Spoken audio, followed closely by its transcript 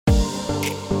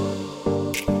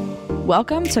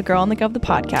Welcome to Girl on the Gov, the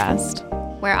podcast,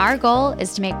 where our goal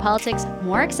is to make politics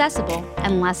more accessible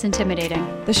and less intimidating.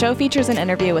 The show features an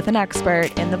interview with an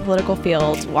expert in the political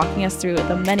field, walking us through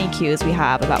the many cues we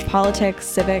have about politics,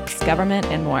 civics, government,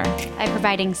 and more. By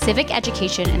providing civic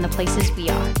education in the places we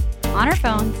are, on our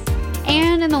phones,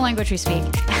 and in the language we speak.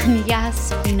 And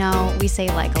yes, we know we say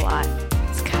like a lot.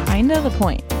 It's kind of the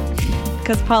point,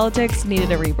 because politics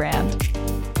needed a rebrand.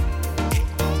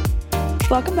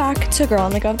 Welcome back to Girl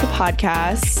on the Gov, the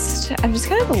podcast. I'm just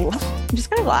kind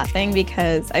of laughing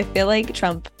because I feel like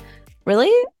Trump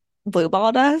really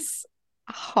blueballed us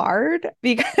hard.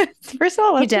 Because first of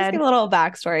all, let's just get a little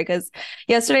backstory. Because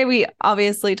yesterday we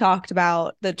obviously talked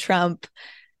about the Trump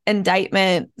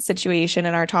indictment situation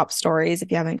in our top stories.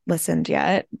 If you haven't listened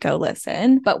yet, go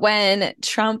listen. But when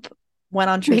Trump went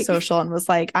on Truth Social and was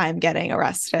like, "I'm getting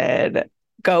arrested,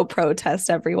 go protest,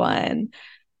 everyone,"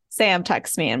 Sam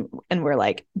texts me and we're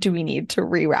like, do we need to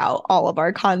reroute all of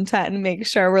our content and make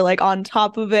sure we're like on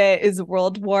top of it? Is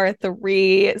World War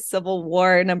III, Civil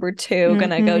War #2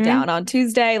 gonna go down on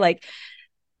Tuesday? Like,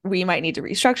 we might need to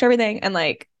restructure everything. And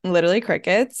like literally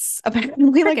crickets.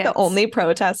 Apparently like the only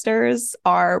protesters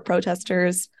are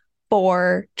protesters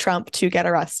for Trump to get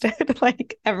arrested.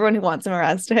 Like everyone who wants him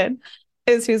arrested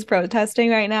is who's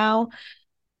protesting right now.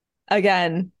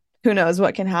 Again, who knows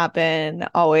what can happen.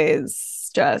 Always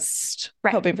just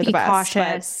hoping for the best,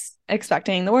 cautious, but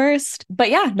expecting the worst. But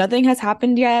yeah, nothing has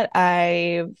happened yet.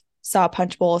 I saw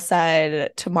Punchbowl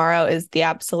said tomorrow is the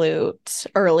absolute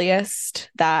earliest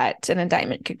that an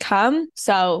indictment could come.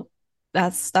 So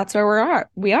that's where we are.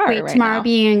 Wait, right tomorrow now.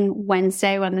 Being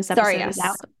Wednesday when this episode is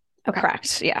out. Okay.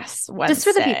 Correct. Yes. Wednesday. Just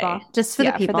for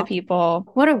the people. For the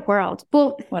people. What a world.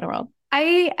 Well, what a world.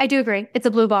 I do agree. It's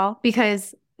a blue ball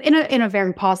because in a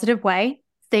very positive way.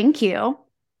 Thank you.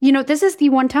 You know, this is the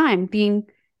one time being,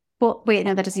 well, wait,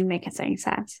 no, that doesn't even make any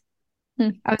sense.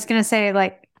 I was going to say,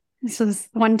 like, this was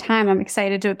one time I'm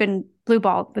excited to have been blue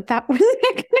balled, but that wouldn't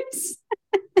make any sense.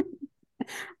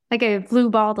 Like, I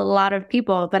blue balled a lot of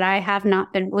people, but I have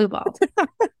not been blue balled.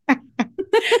 I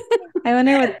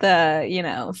wonder what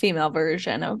the, female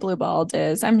version of blue balled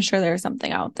is. I'm sure there's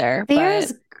something out there.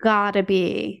 There's gotta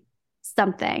be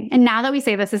something. And now that we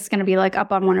say this is going to be like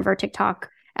up on one of our TikTok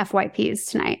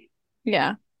FYPs tonight.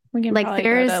 Yeah. We can like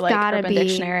there's go to gotta be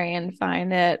dictionary and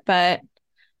find it, but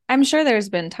I'm sure there's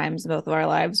been times in both of our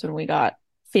lives when we got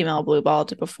female blue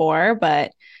balled before,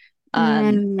 but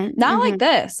not like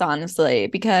this, honestly,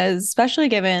 because especially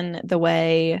given the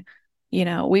way,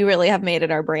 we really have made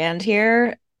it our brand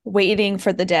here, waiting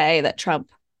for the day that Trump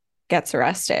gets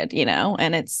arrested,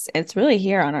 and it's really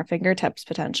here on our fingertips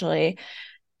potentially.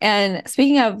 And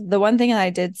speaking of, the one thing that I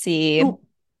did see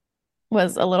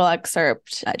was a little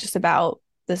excerpt just about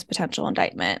this potential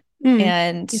indictment.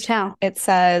 And it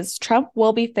says, Trump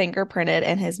will be fingerprinted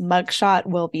and his mugshot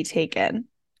will be taken,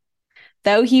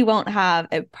 though he won't have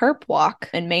a perp walk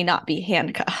and may not be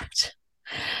handcuffed.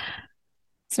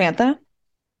 Samantha?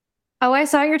 Oh, I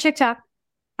saw your TikTok.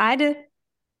 I did.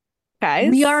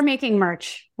 Guys, we are making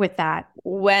merch with that.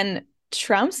 When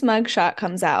Trump's mugshot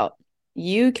comes out,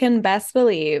 you can best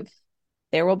believe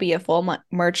there will be a full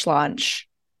merch launch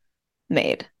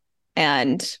made.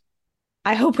 And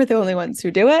I hope we're the only ones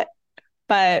who do it,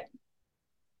 but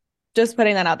just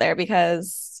putting that out there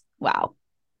because, wow,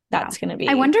 that's going to be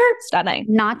stunning.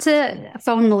 Not to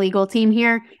phone the legal team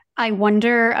here, I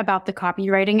wonder about the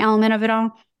copywriting element of it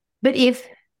all. But if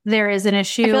there is an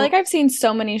issue, I feel like I've seen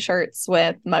so many shirts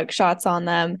with mugshots on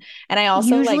them, and I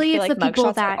also feel like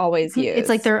mugshots are always used. It's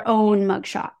like their own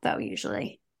mugshot, though.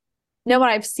 Usually, no, but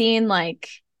I've seen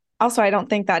also, I don't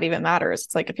think that even matters.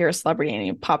 It's like if you're a celebrity and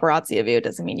you paparazzi of you, it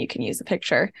doesn't mean you can use a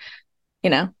picture,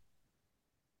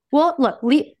 Well, look,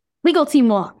 legal team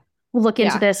will look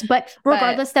into this, but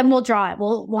regardless, then we'll draw it.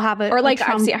 We'll have it. Or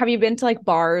have you been to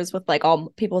bars with all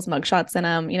people's mugshots in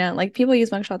them? People use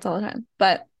mugshots all the time.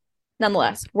 But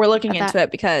nonetheless, we're looking into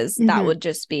it because that would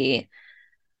just be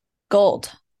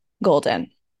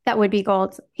golden. That would be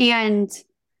gold. And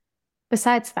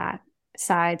besides that,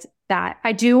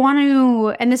 I do want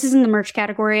to, and this is in the merch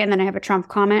category, and then I have a Trump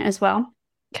comment as well.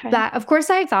 Okay. That, of course,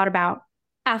 I thought about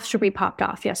after we popped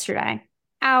off yesterday.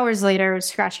 Hours later, I was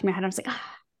scratching my head. I was like,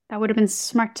 that would have been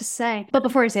smart to say. But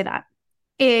before I say that,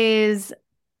 is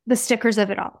the stickers of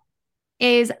it all.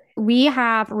 We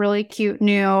have really cute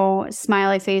new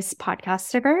smiley face podcast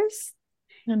stickers.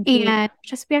 Indeed. And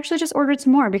we actually just ordered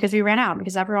some more because we ran out,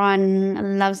 because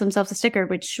everyone loves themselves a sticker,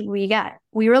 which we get.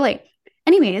 We relate.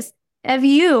 Anyways, if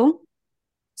you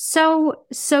so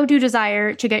do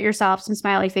desire to get yourself some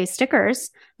smiley face stickers,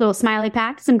 little smiley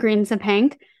pack, some green, some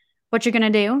pink, what you're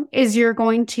going to do is you're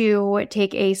going to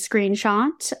take a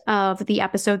screenshot of the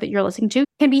episode that you're listening to. It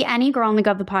can be any Girl on the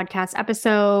Gov the podcast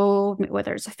episode,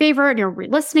 whether it's a favorite and you're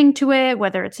re-listening to it,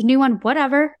 whether it's a new one,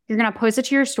 whatever. You're going to post it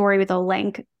to your story with a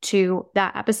link to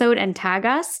that episode and tag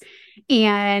us.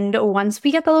 And once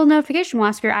we get the little notification, we'll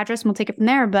ask for your address and we'll take it from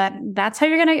there. But that's how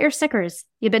you're going to get your stickers.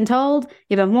 You've been told,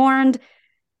 you've been warned,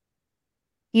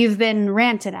 you've been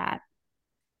ranted at.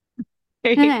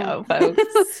 There you go,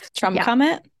 folks. Trump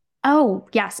comment? Oh,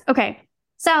 yes. Okay.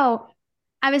 So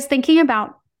I was thinking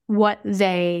about what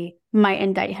they might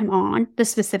indict him on, the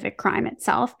specific crime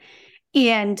itself,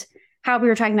 and how we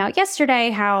were talking about yesterday,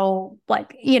 how,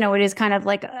 like, you know, it is kind of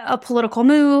like a political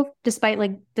move, despite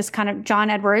like this kind of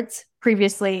John Edwards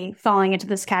previously falling into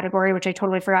this category, which I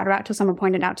totally forgot about till someone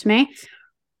pointed out to me.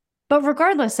 But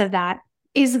regardless of that,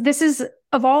 this is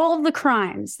of all of the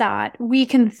crimes that we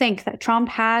can think that Trump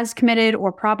has committed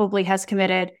or probably has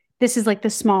committed, this is like the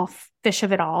small fish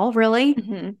of it all, really.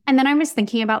 Mm-hmm. And then I was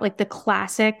thinking about like the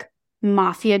classic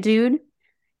mafia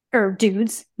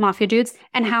mafia dudes,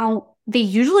 and how they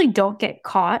usually don't get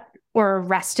caught or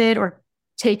arrested or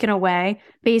taken away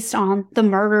based on the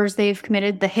murders they've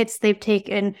committed, the hits they've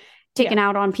taken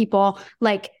out on people,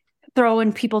 like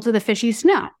throwing people to the fishies.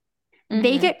 No. Mm-hmm.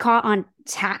 They get caught on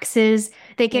taxes.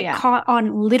 They get caught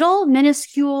on little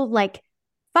minuscule like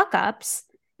fuck ups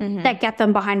that get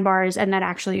them behind bars and that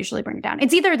actually usually bring it down.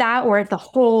 It's either that or if the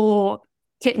whole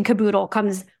kit and caboodle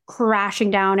comes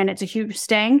crashing down and it's a huge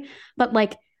sting. But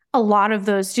like a lot of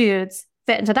those dudes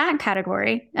fit into that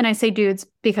category. And I say dudes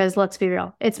because let's be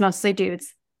real, it's mostly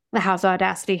dudes. The house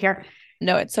audacity here.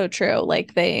 No, it's so true.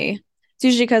 Like it's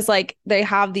usually because like they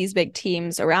have these big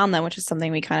teams around them, which is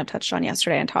something we kind of touched on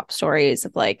yesterday in Top Stories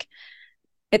of like,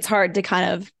 it's hard to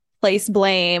kind of place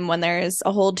blame when there's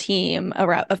a whole team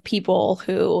of people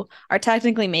who are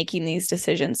technically making these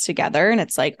decisions together. And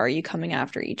it's like, are you coming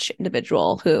after each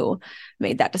individual who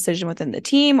made that decision within the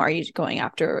team? Are you going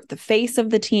after the face of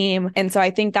the team? And so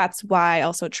I think that's why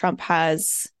also Trump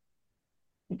has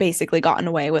basically gotten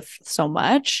away with so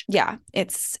much. Yeah,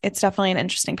 it's definitely an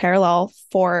interesting parallel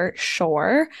for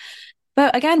sure.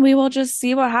 But again, we will just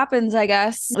see what happens, I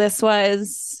guess. This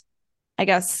was, I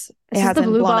guess, this is the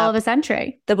blue ball of the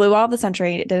century. The blue ball of the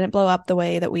century. It didn't blow up the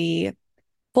way that we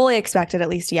fully expected, at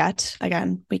least yet.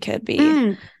 Again, we could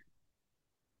be.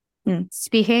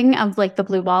 Speaking of like the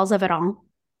blue balls of it all,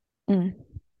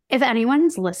 if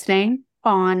anyone's listening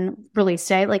on release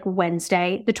day, like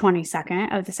Wednesday, the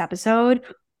 22nd of this episode,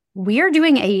 we are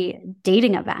doing a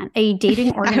dating event, a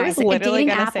dating organizing. I was literally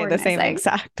going to say the same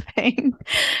exact thing.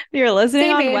 You're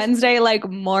listening on Wednesday, like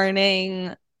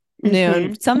morning,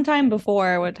 noon, sometime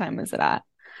before. What time is it at?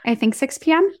 I think 6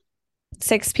 p.m.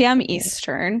 6 p.m.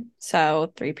 Eastern.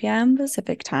 So 3 p.m.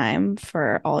 Pacific time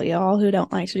for all y'all who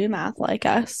don't like to do math like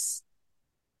us.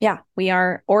 Yeah, we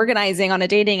are organizing on a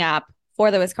dating app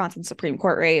for the Wisconsin Supreme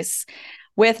Court race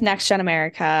with Next Gen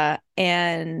America.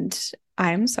 And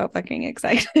I'm so fucking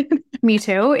excited. Me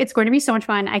too. It's going to be so much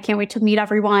fun. I can't wait to meet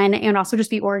everyone and also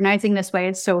just be organizing this way.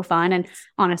 It's so fun. And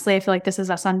honestly, I feel like this is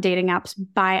us on dating apps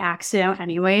by accident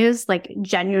anyways. Like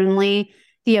genuinely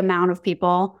the amount of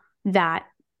people that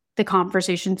the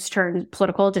conversations turn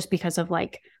political just because of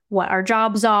like what our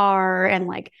jobs are. And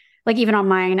like even on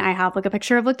mine, I have like a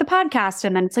picture of like the podcast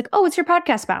and then it's like, oh, what's your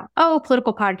podcast about? Oh,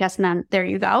 political podcast. And then there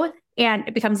you go. And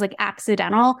it becomes like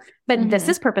accidental, but this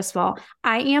is purposeful.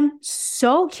 I am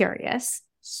so curious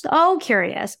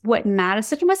what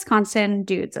Madison, Wisconsin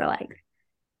dudes are like.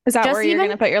 Is that where you're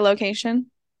going to put your location?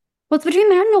 Well, it's between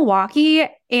there and Milwaukee.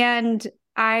 And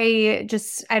I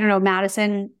don't know,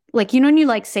 Madison, like, you know, when you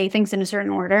like say things in a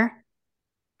certain order,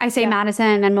 I say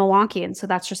Madison and Milwaukee. And so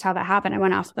that's just how that happened. I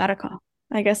went alphabetical.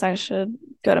 I guess I should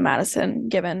go to Madison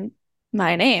given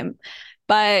my name,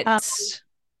 but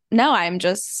no, I'm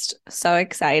just so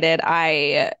excited.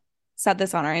 I said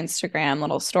this on our Instagram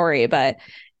little story, but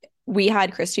we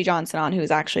had Christy Johnson on,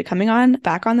 who's actually coming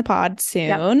back on the pod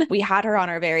soon. Yep. We had her on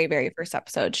our very, very first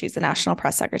episode. She's the national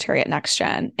press secretary at Next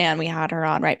Gen. And we had her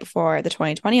on right before the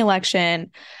 2020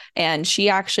 election. And she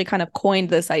actually kind of coined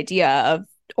this idea of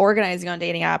organizing on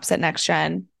dating apps at Next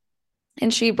Gen.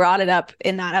 And she brought it up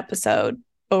in that episode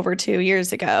over 2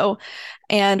 years ago.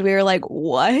 And we were like,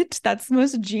 what? That's the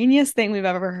most genius thing we've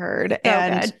ever heard. So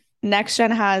and good. Next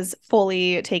Gen has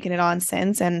fully taken it on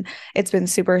since, and it's been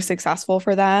super successful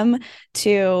for them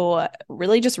to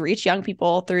really just reach young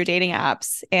people through dating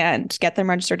apps and get them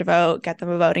registered to vote, get them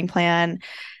a voting plan.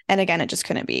 And again, it just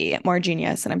couldn't be more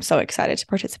genius. And I'm so excited to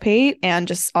participate and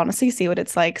just honestly see what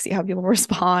it's like, see how people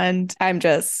respond. I'm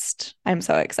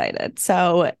so excited.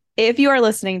 So if you are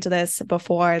listening to this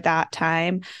before that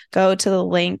time, go to the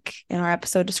link in our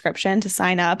episode description to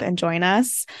sign up and join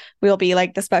us. We'll be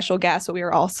like the special guest, but we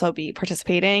will also be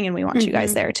participating, and we want you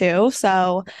guys there too.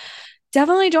 So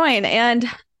definitely join. And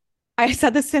I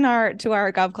said this to our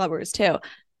Gov Clubbers too.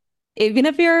 Even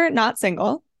if you're not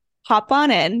single, hop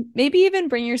on in. Maybe even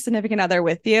bring your significant other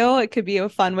with you. It could be a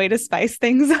fun way to spice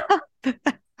things up.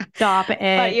 Stop it.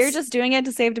 But you're just doing it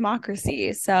to save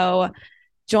democracy. So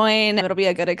join. It'll be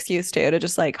a good excuse too to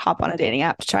just like hop on a dating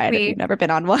app to try it if you've never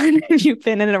been on one. If you've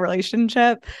been in a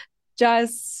relationship,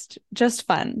 just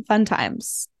fun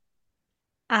times.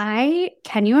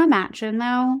 Can you imagine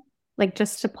though, like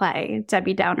just to play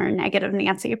Debbie Downer negative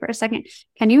Nancy for a second,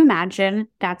 can you imagine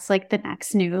that's like the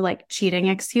next new like cheating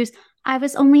excuse? I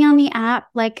was only on the app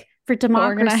like for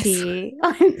democracy.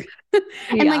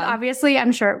 And like obviously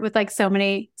I'm sure with like so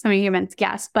many humans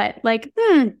guess, but like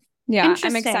yeah,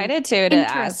 I'm excited too to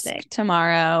ask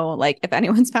tomorrow, like if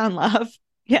anyone's found love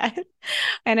yet.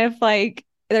 And if like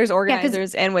there's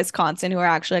organizers in Wisconsin who are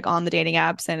actually like on the dating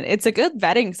apps, and it's a good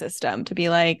vetting system to be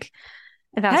like,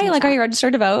 hey, like, are you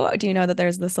registered to vote? Do you know that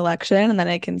there's this election? And then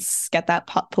it can get that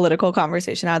political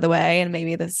conversation out of the way. And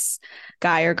maybe this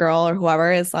guy or girl or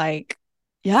whoever is like,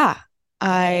 yeah,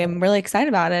 I'm really excited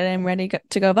about it. I'm ready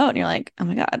to go vote. And you're like, oh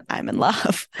my God, I'm in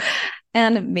love.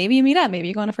 And maybe you meet up, maybe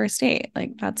you go on a first date.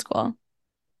 Like, that's cool.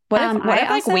 What if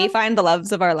like we find the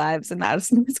loves of our lives in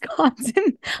Madison,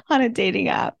 Wisconsin on a dating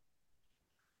app?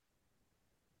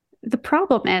 The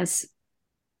problem is,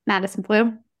 Madison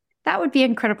Blue, that would be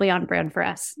incredibly on brand for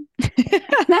us.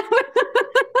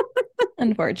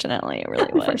 Unfortunately, it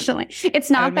really would. Unfortunately, it's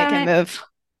not that. Make a move.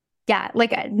 Yeah,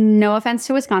 like no offense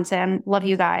to Wisconsin, love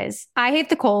you guys. I hate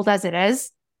the cold as it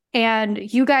is, and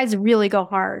you guys really go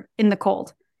hard in the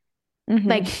cold.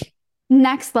 Like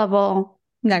next level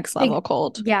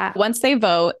cold. Yeah. Once they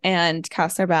vote and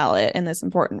cast their ballot in this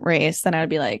important race, then I would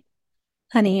be like,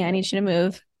 honey, I need you to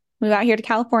move out here to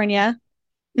California.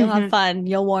 You'll have fun.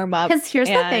 You'll warm up. Because here's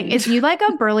the thing, is you like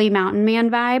a burly mountain man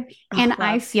vibe. And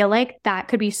I feel like that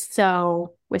could be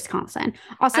so Wisconsin.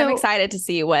 Also, I'm excited to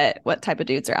see what type of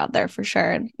dudes are out there for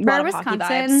sure. A lot of hockey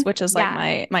vibes, which is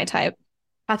like my type.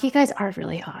 Hockey guys are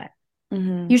really hot.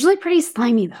 Usually pretty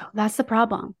slimy though. That's the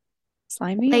problem.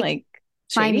 Slimy? Like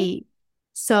slimy.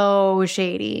 So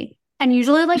shady. And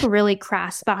usually like really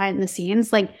crass behind the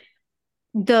scenes. Like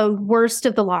the worst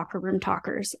of the locker room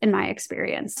talkers in my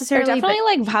experience. They're definitely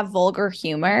like have vulgar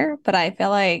humor, but I feel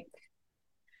like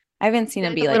I haven't seen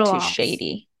them be like too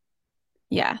shady.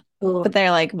 Yeah. Ooh. But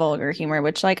they're like vulgar humor,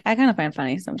 which like I kind of find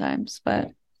funny sometimes, but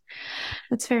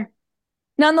that's fair.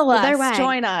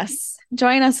 Nonetheless,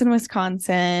 join us in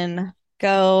Wisconsin.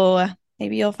 Go,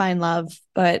 maybe you'll find love,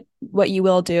 but what you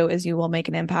will do is you will make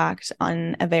an impact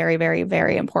on a very, very,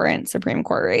 very important Supreme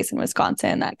Court race in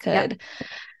Wisconsin that could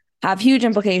have huge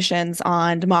implications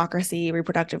on democracy,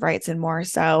 reproductive rights, and more.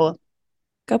 So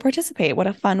go participate. What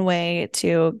a fun way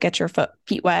to get your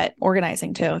feet wet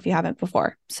organizing too, if you haven't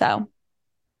before. So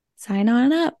sign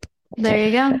on up. There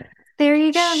you go. There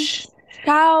you go.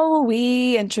 Shall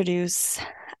we introduce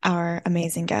our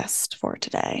amazing guest for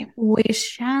today? We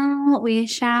shall.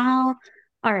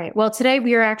 All right. Well, today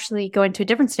we are actually going to a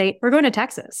different state. We're going to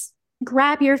Texas.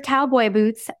 Grab your cowboy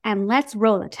boots and let's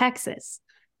roll to Texas.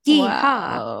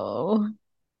 Yeehaw.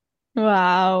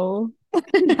 Wow.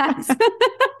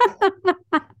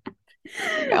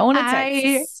 Going to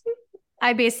Texas.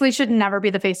 I basically should never be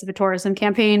the face of a tourism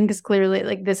campaign because clearly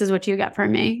like this is what you get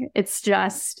from me. It's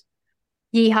just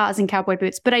yeehaws and cowboy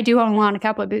boots. But I do own a lot of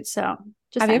cowboy boots. So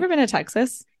have you ever been to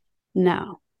Texas?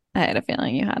 No. I had a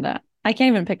feeling you had that. I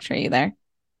can't even picture you there.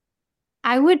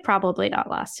 I would probably not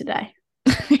last today.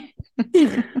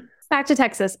 Back to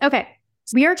Texas. Okay.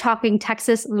 We are talking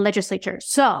Texas legislature.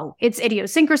 So its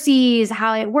idiosyncrasies,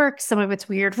 how it works, some of its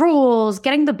weird rules,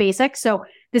 getting the basics. So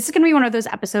this is going to be one of those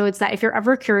episodes that if you're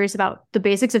ever curious about the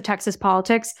basics of Texas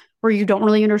politics, where you don't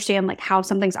really understand like how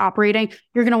something's operating,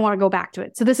 you're going to want to go back to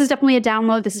it. So this is definitely a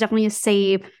download. This is definitely a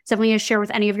save. It's definitely a share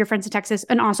with any of your friends in Texas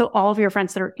and also all of your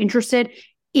friends that are interested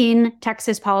in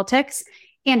Texas politics.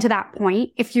 And to that point,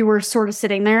 if you were sort of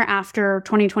sitting there after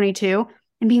 2022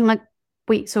 and being like,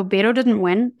 wait, so Beto didn't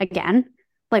win again?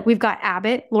 Like we've got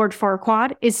Abbott, Lord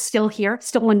Farquaad is still here,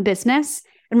 still in business,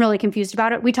 and really confused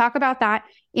about it. We talk about that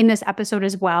in this episode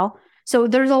as well. So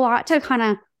there's a lot to kind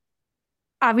of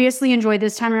obviously enjoy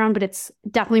this time around, but it's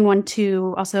definitely one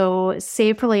to also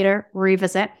save for later,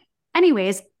 revisit.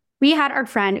 Anyways, we had our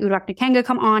friend Uduak Nkanga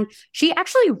come on. She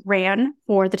actually ran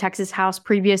for the Texas House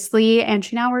previously, and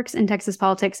she now works in Texas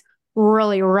politics,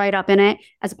 really right up in it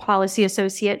as a policy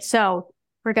associate. So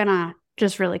we're going to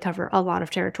just really cover a lot of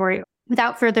territory.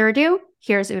 Without further ado,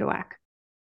 Here's Uduak.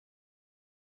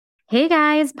 Hey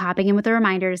guys, popping in with a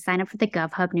reminder to sign up for the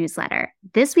GovHub newsletter.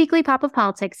 This weekly Pop of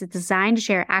Politics is designed to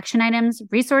share action items,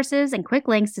 resources, and quick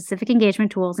links to civic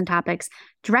engagement tools and topics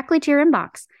directly to your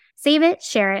inbox. Save it,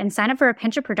 share it, and sign up for a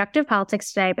pinch of productive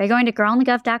politics today by going to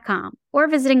girlonthegov.com or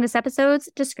visiting this episode's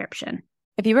description.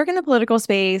 If you work in the political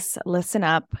space, listen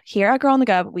up. Here at Girl on the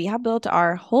Gov, we have built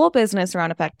our whole business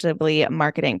around effectively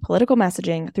marketing political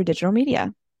messaging through digital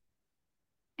media.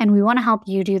 And we want to help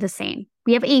you do the same.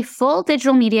 We have a full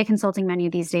digital media consulting menu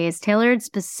these days, tailored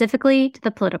specifically to the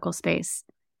political space.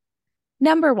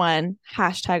 Number 1,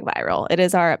 #viral. It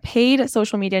is our paid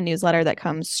social media newsletter that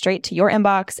comes straight to your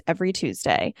inbox every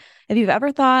Tuesday. If you've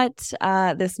ever thought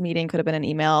this meeting could have been an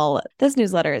email, this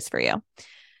newsletter is for you.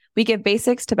 We give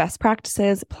basics to best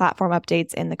practices, platform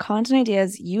updates, and the content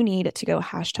ideas you need to go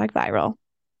 #viral.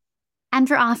 And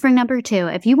for offering number 2,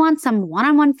 if you want some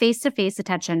one-on-one face-to-face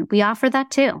attention, we offer that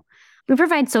too. We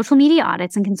provide social media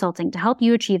audits and consulting to help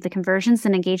you achieve the conversions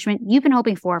and engagement you've been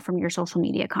hoping for from your social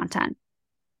media content.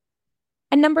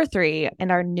 And number 3,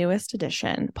 in our newest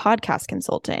edition, podcast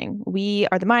consulting. We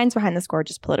are the minds behind this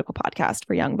gorgeous political podcast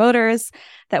for young voters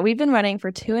that we've been running for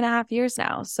 2.5 years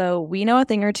now. So we know a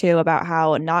thing or two about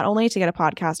how not only to get a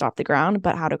podcast off the ground,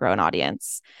 but how to grow an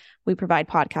audience. We provide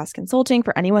podcast consulting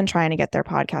for anyone trying to get their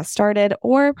podcast started,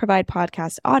 or provide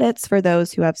podcast audits for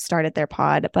those who have started their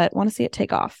pod but want to see it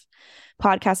take off.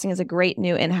 Podcasting is a great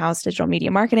new in-house digital media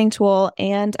marketing tool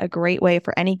and a great way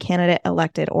for any candidate,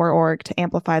 elected, or org to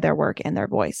amplify their work and their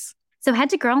voice. So head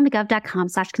to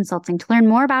girlonthegov.com/consulting to learn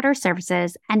more about our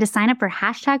services and to sign up for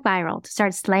 #viral to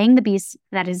start slaying the beast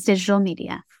that is digital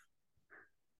media.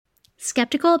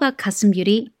 Skeptical about custom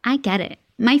beauty? I get it.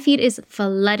 My feed is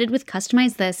flooded with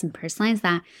customize this and personalize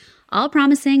that, all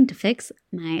promising to fix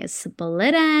my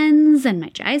split ends and my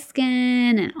dry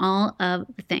skin and all of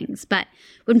the things. But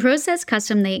when Prose says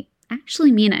custom, they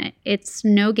actually mean it. It's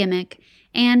no gimmick,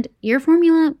 and your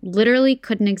formula literally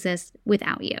couldn't exist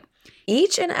without you.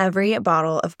 Each and every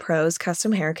bottle of Prose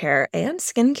custom hair care and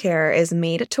skincare is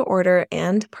made to order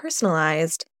and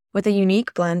personalized with a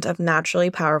unique blend of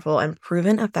naturally powerful and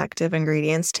proven effective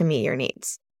ingredients to meet your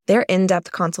needs. Their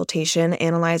in-depth consultation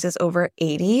analyzes over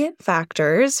 80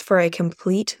 factors for a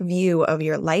complete view of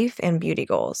your life and beauty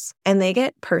goals. And they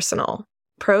get personal.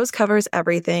 Prose covers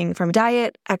everything from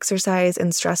diet, exercise,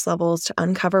 and stress levels to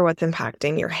uncover what's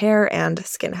impacting your hair and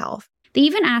skin health. They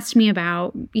even asked me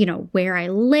about, where I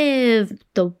live,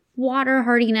 the water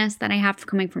hardiness that I have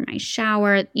coming from my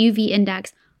shower, UV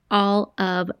index, all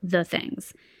of the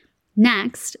things.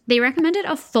 Next, they recommended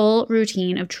a full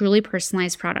routine of truly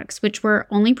personalized products, which were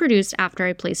only produced after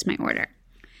I placed my order.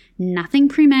 Nothing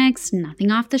premixed,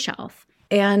 nothing off the shelf.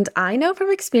 And I know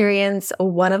from experience,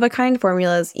 one-of-a-kind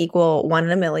formulas equal 1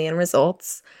 in a million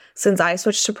results. Since I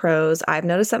switched to Prose, I've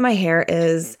noticed that my hair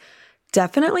is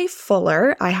definitely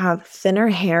fuller. I have thinner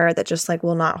hair that just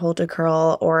will not hold a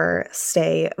curl or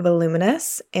stay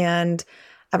voluminous. And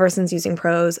ever since using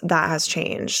Prose, that has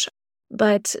changed.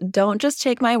 But don't just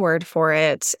take my word for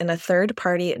it. In a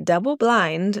third-party,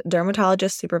 double-blind,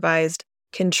 dermatologist-supervised,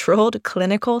 controlled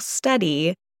clinical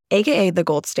study, aka the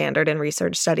gold standard in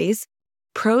research studies,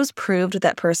 Prose proved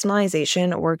that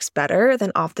personalization works better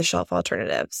than off-the-shelf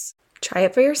alternatives. Try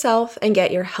it for yourself and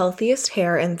get your healthiest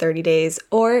hair in 30 days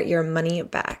or your money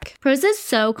back. Prose is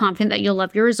so confident that you'll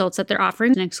love your results that they're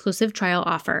offering an exclusive trial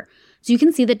offer, so you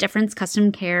can see the difference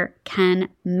custom care can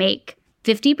make.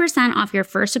 50% off your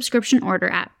first subscription order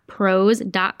at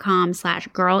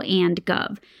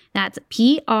prose.com/girlandgov. That's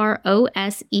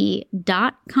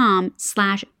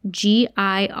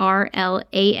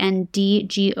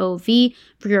prose.com/girlandgov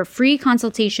for your free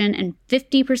consultation and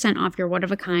 50% off your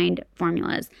one-of-a-kind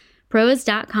formulas.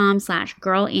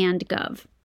 prose.com/girlandgov.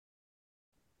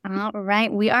 All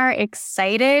right, we are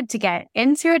excited to get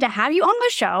into it, to have you on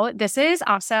the show. This is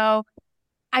also,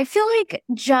 I feel like,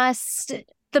 just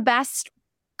the best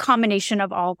combination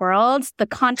of all worlds, the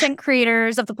content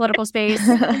creators of the political space,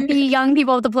 the young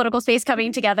people of the political space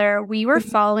coming together. We were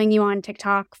following you on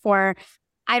TikTok for,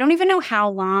 I don't even know how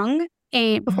long,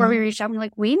 before we reached out. And we're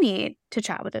like, we need to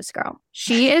chat with this girl.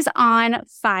 She is on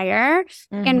fire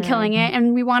and killing it.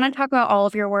 And we want to talk about all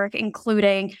of your work,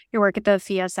 including your work at the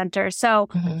Afiya Center. So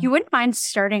you wouldn't mind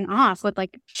starting off with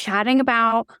chatting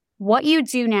about what you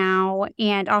do now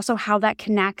and also how that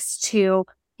connects to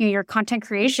your content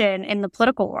creation in the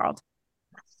political world.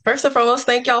 First and foremost,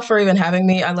 thank y'all for even having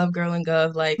me. I love Girl and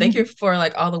Gov. Thank you for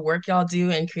all the work y'all do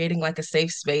and creating a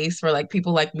safe space for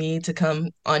people like me to come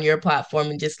on your platform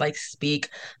and just speak.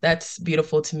 That's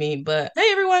beautiful to me. But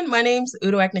hey everyone, my name's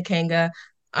Uduak Nkanga.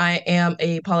 I am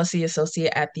a policy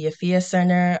associate at the Afiya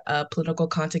Center, a political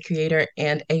content creator,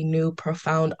 and a new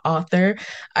profound author.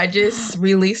 I just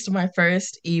released my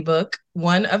first ebook,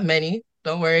 one of many,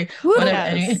 don't worry, one of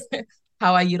many, Yes.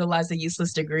 how I utilize a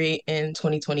useless degree in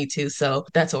 2022. So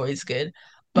that's always good.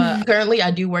 But currently,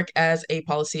 I do work as a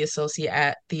policy associate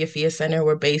at the Afiya Center.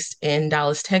 We're based in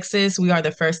Dallas, Texas. We are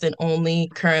the first and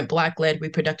only current Black-led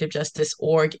reproductive justice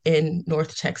org in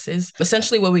North Texas.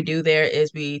 Essentially, what we do there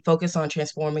is we focus on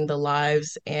transforming the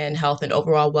lives and health and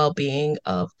overall well-being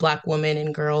of Black women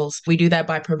and girls. We do that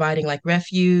by providing like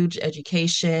refuge,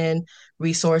 education,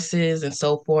 resources, and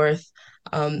so forth.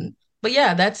 But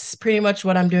yeah, that's pretty much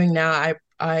what I'm doing now.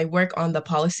 I work on the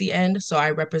policy end, so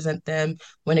I represent them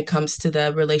when it comes to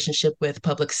the relationship with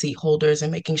public seat holders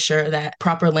and making sure that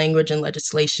proper language and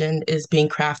legislation is being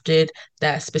crafted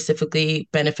that specifically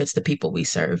benefits the people we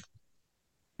serve.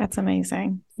 That's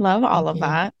amazing. Love all Thank of you.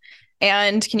 that.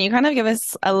 And can you kind of give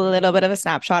us a little bit of a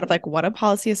snapshot of like what a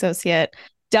policy associate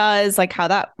does, like how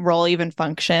that role even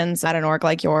functions at an org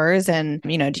like yours? And,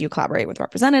 do you collaborate with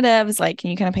representatives? Like,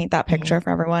 can you kind of paint that Mhm. picture for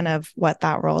everyone of what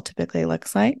that role typically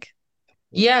looks like?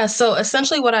 Yeah, so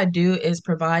essentially what I do is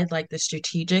provide like the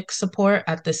strategic support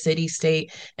at the city, state,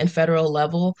 and federal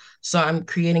level. So I'm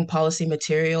creating policy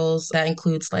materials that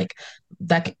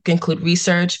can include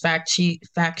research, fact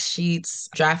sheets,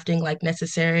 drafting like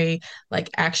necessary like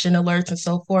action alerts and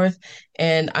so forth.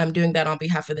 And I'm doing that on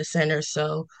behalf of the center.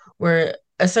 So we're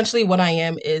essentially what I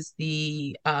am is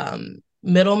the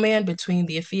middleman between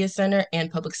the Afiya Center and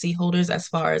public seat holders as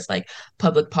far as like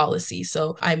public policy.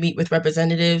 So I meet with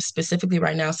representatives specifically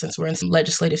right now since we're in some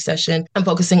legislative session. I'm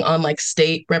focusing on like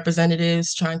state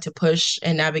representatives trying to push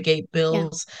and navigate Yeah.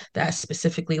 bills that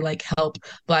specifically like help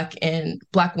Black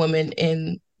women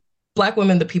in Black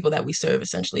women, the people that we serve,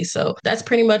 essentially. So that's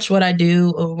pretty much what I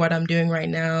do or what I'm doing right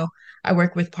now. I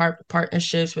work with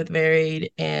partnerships with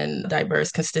varied and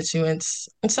diverse constituents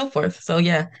and so forth. So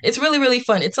yeah, it's really, really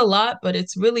fun. It's a lot, but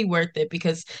it's really worth it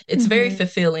because it's very Mhm.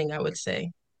 fulfilling, I would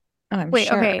say. Oh, I'm Wait,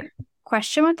 sure. okay.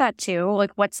 Question with that too.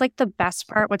 Like, what's like the best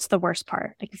part? What's the worst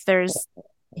part? Like, if there's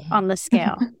on the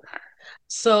scale.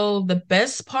 So the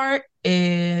best part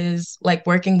is like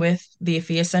working with the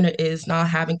Afiya Center is not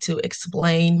having to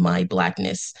explain my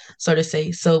Blackness, so to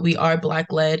say. So we are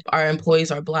Black led, our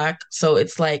employees are Black. So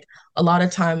it's like a lot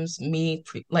of times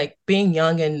like being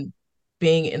young and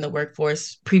being in the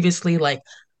workforce previously, like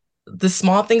the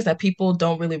small things that people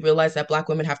don't really realize that Black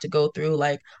women have to go through,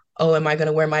 like, oh, am I going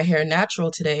to wear my hair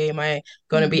natural today? Am I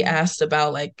going to be Mhm. asked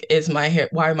about like, why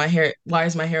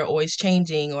is my hair always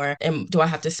changing? Or do I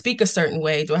have to speak a certain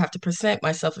way? Do I have to present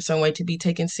myself a certain way to be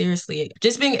taken seriously?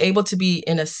 Just being able to be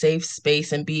in a safe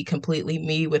space and be completely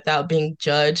me without being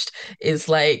judged is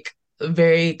like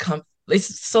very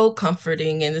it's so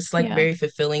comforting and it's like Yeah. very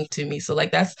fulfilling to me. So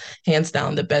like that's hands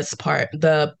down the best part.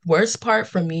 The worst part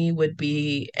for me would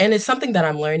be, and it's something that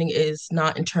I'm learning, is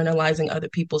not internalizing other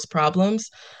people's problems.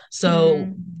 So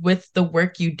Mhm. with the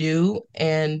work you do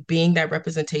and being that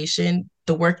representation,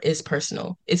 the work is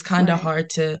personal. It's kind of Right. hard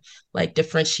to like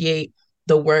differentiate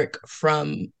the work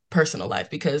from personal life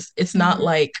because Mhm. it's not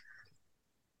like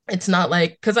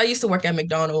because I used to work at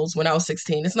McDonald's when I was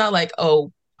 16. It's not like,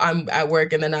 oh, I'm at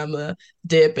work and then I'm a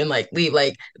dip and like leave.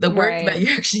 Like the work that Right.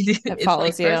 you actually do, It it's like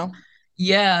follows first, you.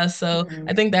 yeah. So I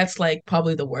Mhm. think that's like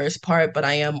probably the worst part, but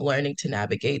I am learning to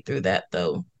navigate through that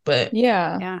though. But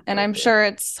Yeah. Yeah. And I'm worth it. sure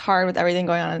it's hard with everything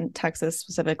going on in Texas,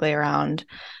 specifically around,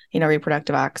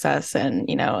 reproductive access and,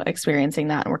 experiencing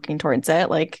that and working towards it.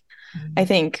 Like, I Mhm.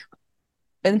 think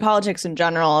in politics in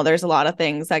general, there's a lot of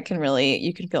things that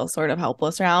you can feel sort of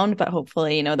helpless around, but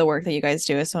hopefully, the work that you guys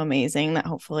do is so amazing that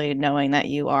hopefully knowing that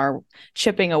you are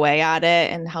chipping away at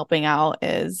it and helping out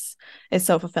is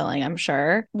so fulfilling, I'm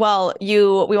sure. Well,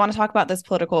 we want to talk about this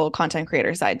political content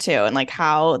creator side too, and like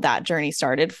how that journey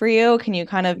started for you. Can you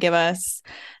kind of give us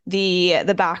the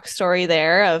backstory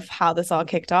there of how this all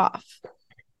kicked off?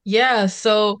 Yeah,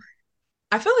 so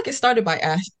I feel like it started by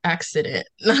accident,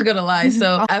 not gonna lie.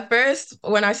 So Oh, at first,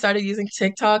 when I started using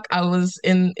TikTok, it was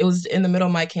in the middle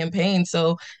of my campaign.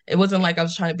 So it wasn't like I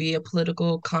was trying to be a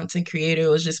political content creator. It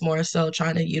was just more so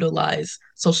trying to utilize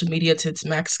social media to its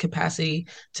max capacity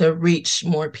to reach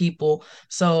more people.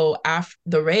 So after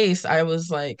the race, I was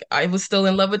still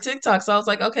in love with TikTok. So I was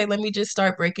like, okay, let me just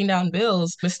start breaking down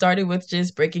bills. It started with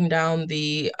just breaking down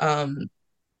the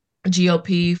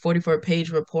GOP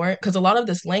 44-page report because a lot of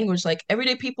this language, like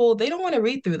everyday people, they don't want to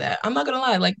read through that. I'm not gonna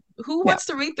lie. Like, who yeah. wants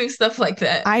to read through stuff like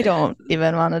that? I don't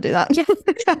even want to do that. Yeah.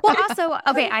 Well, also,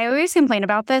 okay, I always complain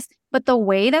about this, but the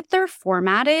way that they're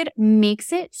formatted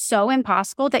makes it so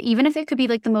impossible that even if it could be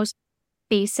like the most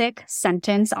basic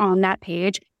sentence on that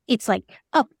page, it's like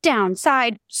up, down,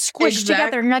 side, squished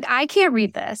together. And like, I can't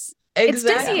read this.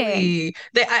 Exactly.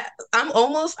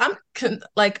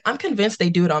 I'm convinced they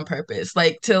do it on purpose.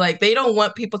 Like to like they don't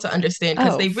want people to understand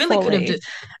because they really could have just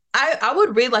I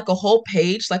would read like a whole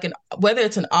page, like whether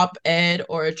it's an op-ed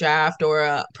or a draft or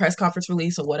a press conference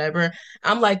release or whatever.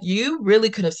 I'm like, you really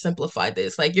could have simplified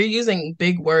this. Like you're using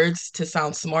big words to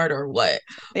sound smart or what?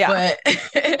 Yeah.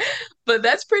 But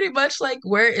that's pretty much like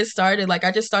where it started. Like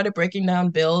I just started breaking down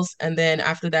bills, and then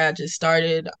after that, I just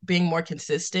started being more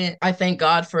consistent. I thank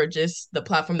God for just the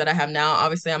platform that I have now.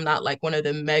 Obviously, I'm not like one of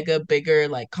the mega bigger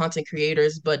like content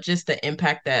creators, but just the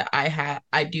impact that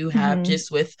I do have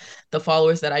just with the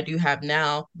followers that I do have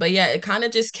now. But yeah, it kind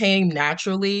of just came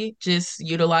naturally, just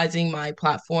utilizing my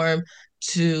platform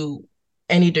to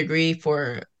any degree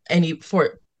for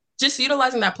just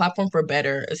utilizing that platform for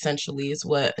better, essentially, is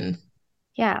what.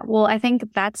 Yeah, well, I think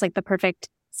that's like the perfect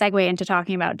segue into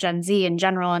talking about Gen Z in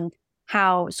general and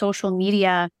how social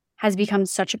media has become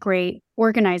such a great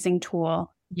organizing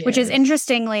tool, which is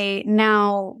interestingly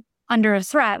now under a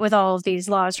threat with all of these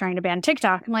laws trying to ban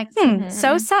TikTok. I'm like,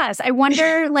 so sus. I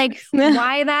wonder like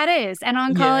why that is. And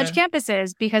on college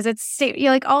campuses, because it's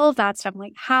like all of that stuff. I'm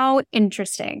like, how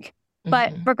interesting.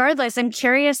 But regardless, I'm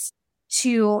curious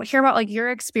to hear about like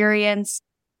your experience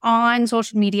on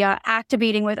social media,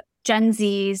 activating with Gen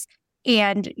Zs,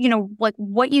 and, you know, like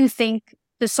what you think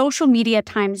the social media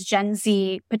times Gen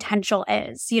Z potential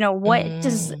is. You know, what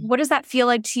does that feel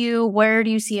like to you? Where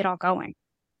do you see it all going?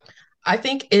 I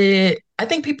think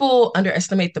people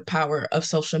underestimate the power of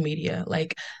social media.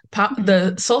 Like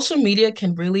the social media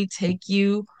can really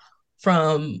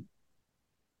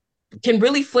can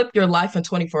really flip your life in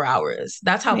 24 hours.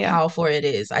 That's how powerful it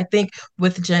is. I think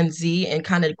with Gen Z and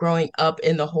kind of growing up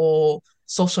in the whole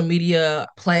social media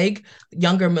plague,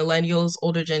 younger millennials,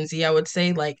 older Gen Z, I would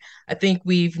say, like, I think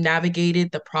we've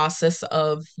navigated the process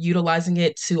of utilizing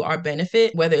it to our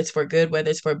benefit, whether it's for good, whether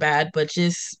it's for bad, but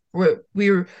just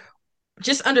we're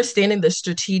just understanding the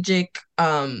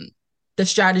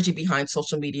strategy behind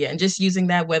social media and just using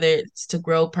that, whether it's to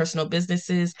grow personal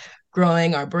businesses,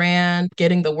 growing our brand,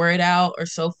 getting the word out, or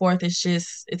so forth.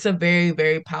 It's a very,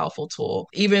 very powerful tool.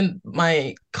 Even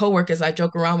my coworkers, I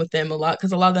joke around with them a lot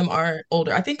because a lot of them are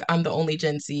older. I think I'm the only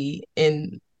Gen Z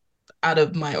out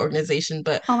of my organization,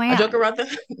 but I joke around them.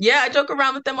 I joke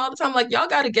around with them all the time. Like, y'all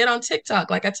got to get on TikTok.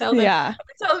 Like I tell them, I've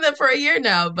been telling them for a year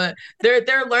now, but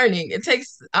they're learning. It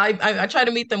takes, I try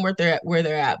to meet them where they're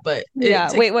at, but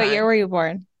wait, what year were you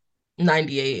born?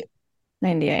 98.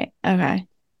 98. Okay. I'm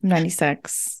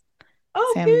 96.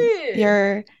 Oh, Sam, good.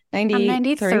 You're 93? I'm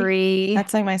 93.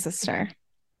 That's like my sister.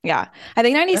 Yeah. I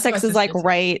think 96 is like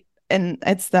right, and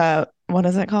it's what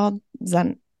is it called?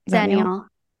 Zennial?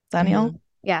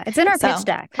 Yeah, it's in our pitch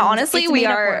deck. Honestly,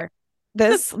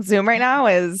 this Zoom right now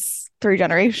is 3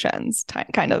 generations,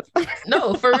 kind of.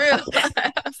 No, for real.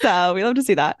 So we love to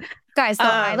see that. Guys, so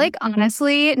I like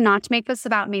honestly, not to make this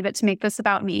about me, but to make this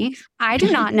about me, I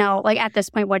do not know like at this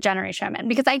point what generation I'm in,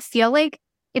 because I feel like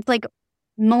it's like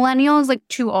millennial is like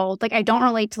too old. Like I don't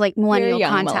relate to like millennial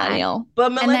content. Millennial.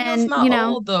 But millennial's not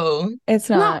old though. It's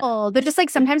not old. But just like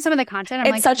sometimes some of the content,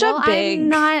 I'm it's such a big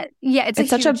it's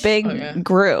such a big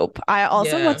group. I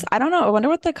also I don't know. I wonder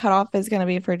what the cutoff is going to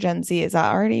be for Gen Z. Is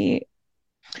that already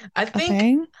I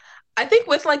think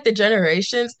with like the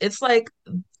generations, it's like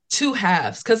 2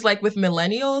 halves. Because like with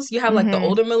millennials, you have like the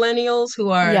older millennials who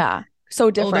are so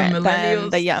different than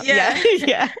the young. Yeah.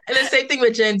 And the same thing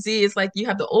with Gen Z. It's like you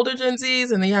have the older Gen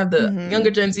Zs and then you have the younger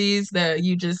Gen Zs that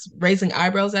you just raising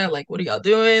eyebrows at. Like, what are y'all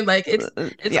doing? Like it's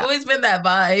always been that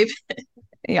vibe.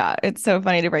 Yeah, it's so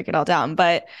funny to break it all down,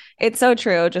 but it's so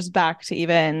true. Just back to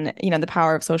even, the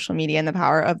power of social media and the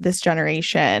power of this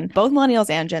generation, both millennials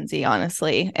and Gen Z,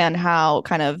 honestly, and how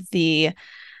kind of the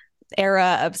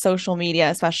era of social media,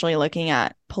 especially looking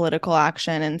at political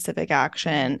action and civic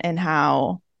action, and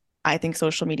how I think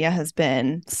social media has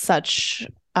been such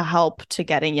a help to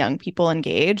getting young people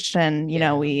engaged. And,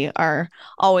 we are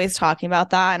always talking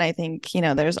about that. And I think,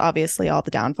 there's obviously all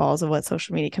the downfalls of what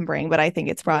social media can bring, but I think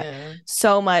it's brought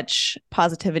so much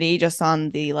positivity just on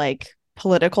the like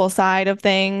political side of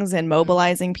things and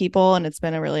mobilizing people. And it's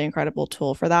been a really incredible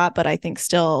tool for that. But I think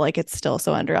still it's still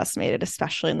so underestimated,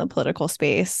 especially in the political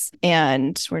space.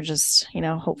 And we're just,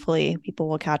 hopefully people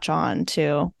will catch on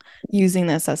to using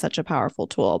this as such a powerful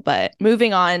tool. But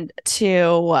moving on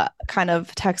to kind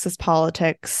of Texas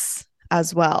politics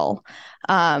as well.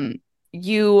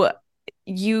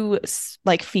 You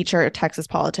like feature Texas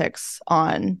politics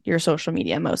on your social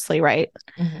media mostly, right?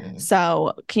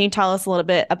 So can you tell us a little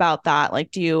bit about that?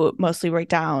 Like, do you mostly break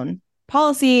down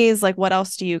policies? Like, what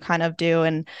else do you kind of do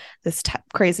in this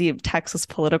crazy Texas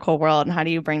political world? And how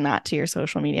do you bring that to your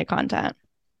social media content?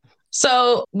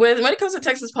 So when it comes to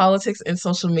Texas politics and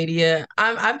social media,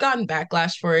 I've gotten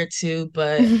backlash for it too,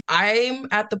 but I'm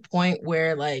at the point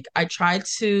where like I try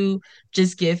to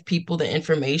just give people the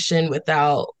information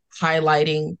without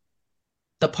highlighting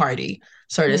the party,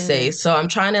 so to say. So I'm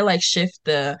trying to like shift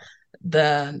the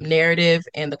narrative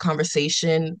and the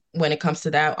conversation when it comes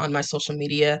to that on my social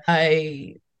media.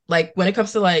 I like when it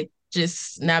comes to like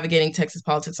just navigating Texas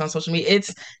politics on social media,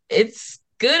 it's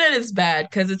good and it's bad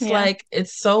because it's Yeah. like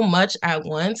it's so much at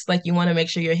once. Like you want to make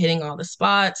sure you're hitting all the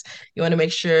spots. You want to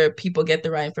make sure people get the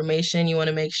right information. You want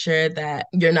to make sure that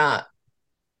you're not,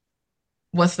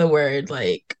 what's the word?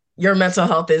 Like your mental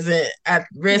health isn't at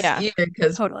risk Yeah. either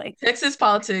because Totally. Texas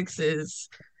politics is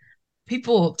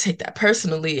people take that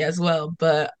personally as well.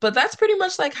 But that's pretty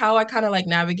much like how I kind of like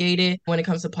navigate it when it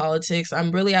comes to politics.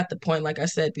 I'm really at the point, like I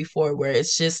said before, where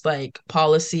it's just like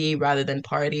policy rather than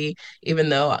party, even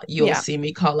though you'll Yeah. see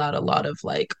me call out a lot of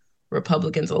like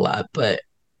Republicans a lot, but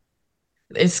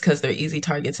it's because they're easy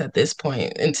targets at this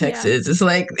point in Yeah. Texas. It's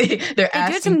like they're They do it to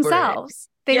asking for it. themselves.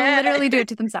 They Yeah. literally do it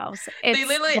to themselves. They It's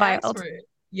literally ask wild. for it.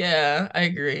 Yeah, I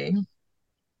agree.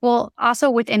 Well,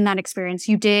 also within that experience,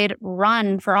 you did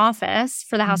run for office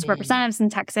for the House of Mhm. Representatives in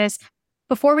Texas.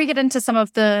 Before we get into some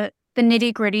of the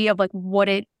nitty gritty of like what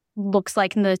it looks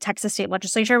like in the Texas state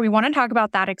legislature, we want to talk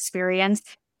about that experience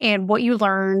and what you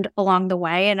learned along the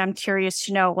way. And I'm curious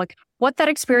to know like what that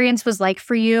experience was like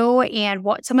for you and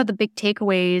what some of the big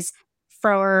takeaways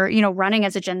for, running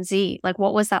as a Gen Z. Like,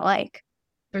 what was that like?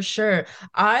 For sure.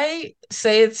 I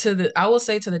will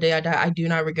say to the day I die, I do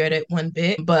not regret it one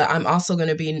bit, but I'm also going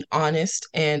to be honest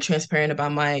and transparent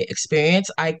about my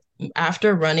experience.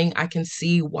 After running, I can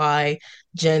see why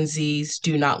Gen Zs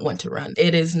do not want to run.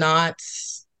 It is not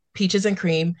peaches and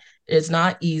cream. It is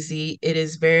not easy. It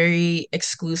is very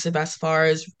exclusive as far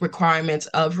as requirements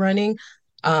of running.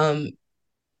 Um,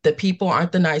 the people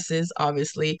aren't the nicest,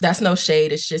 obviously. That's no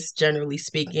shade. It's just generally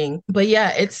speaking. But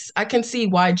yeah, I can see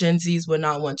why Gen Zs would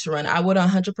not want to run. I would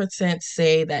 100%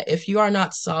 say that if you are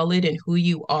not solid in who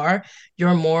you are,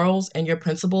 your morals and your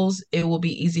principles, it will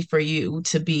be easy for you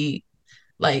to be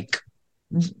like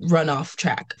run off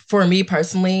track. For me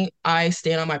personally, I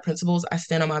stand on my principles. I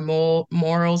stand on my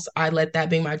morals. I let that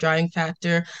be my driving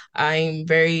factor. I'm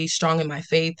very strong in my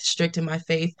faith, strict in my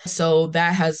faith. So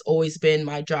that has always been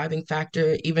my driving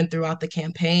factor, even throughout the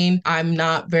campaign. I'm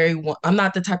not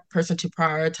the type of person to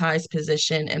prioritize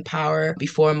position and power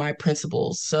before my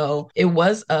principles. So it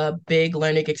was a big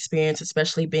learning experience,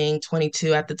 especially being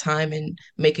 22 at the time and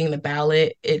making the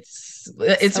ballot. It's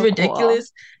So cool.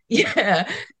 ridiculous. Yeah,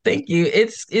 thank you.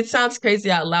 It sounds crazy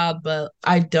out loud, but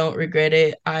I don't regret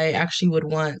it. I actually would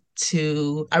want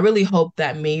to, I really hope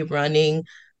that me running,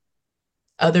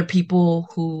 other people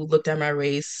who looked at my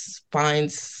race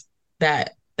finds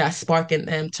that spark in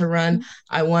them to run.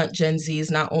 I want Gen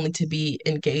Zs not only to be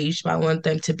engaged, but I want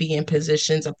them to be in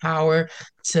positions of power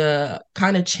to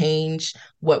kind of change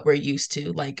what we're used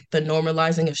to, like the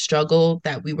normalizing of struggle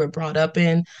that we were brought up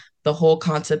in. The whole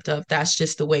concept of that's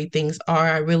just the way things are.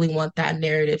 I really want that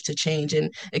narrative to change,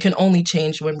 and it can only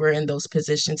change when we're in those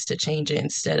positions to change it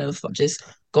instead of just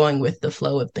going with the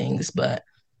flow of things. But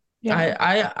Yeah.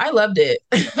 I loved it,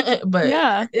 but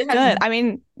Yeah, it good. hasn't. I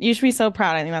mean, you should be so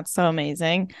proud. I think that's so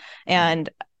amazing. And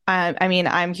I mean,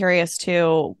 I'm curious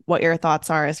too what your thoughts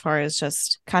are as far as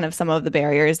just kind of some of the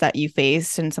barriers that you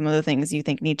faced and some of the things you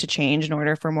think need to change in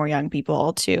order for more young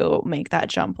people to make that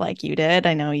jump like you did.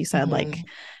 I know you said like Mhm.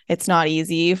 it's not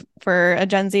easy for a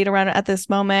Gen Z to run at this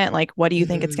moment. Like, what do you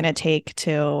think it's Mhm. going to take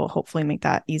to hopefully make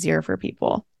that easier for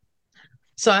people?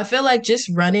 So I feel like just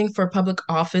running for public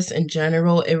office in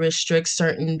general, it restricts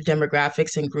certain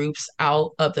demographics and groups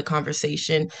out of the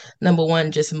conversation. Number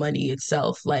one, just money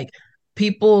itself. Like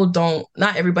people don't,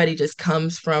 not everybody just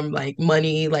comes from like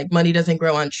money doesn't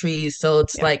grow on trees. So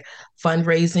it's Yeah. like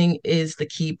fundraising is the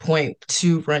key point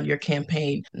to run your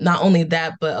campaign. Not only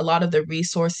that, but a lot of the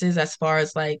resources as far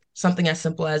as like something as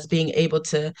simple as being able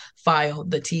to file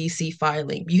the TEC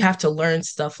filing. You have to learn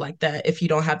stuff like that if you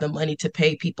don't have the money to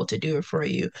pay people to do it for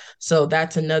you. So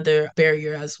that's another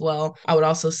barrier as well. I would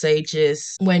also say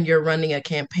just when you're running a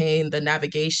campaign, the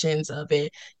navigations of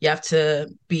it, you have to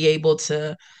be able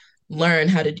to learn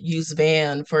how to use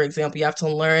Van, for example. You have to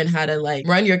learn how to like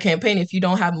run your campaign if you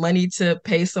don't have money to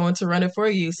pay someone to run it for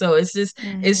you. So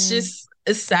Mm-hmm.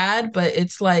 it's sad, but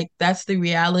it's like that's the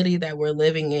reality that we're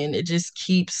living in. It just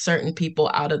keeps certain people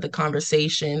out of the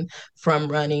conversation from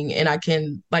running. And I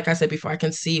can, like I said before, I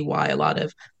can see why a lot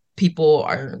of people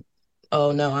are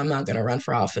oh no, I'm not gonna run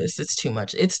for office. It's too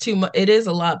much. It's too much. It is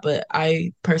a lot, but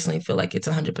I personally feel like it's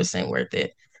 100% worth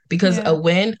it because Yeah. a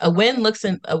win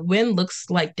looks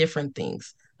like different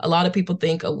things. A lot of people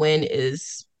think a win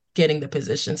is getting the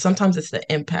position. Sometimes it's the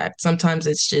impact. Sometimes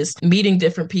it's just meeting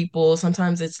different people.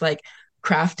 Sometimes it's like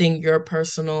crafting your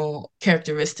personal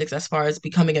characteristics as far as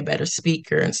becoming a better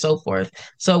speaker and so forth.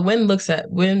 So win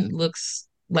looks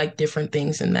like different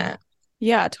things in that.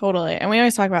 Yeah, totally. And we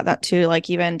always talk about that too. Like,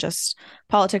 even just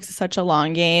politics is such a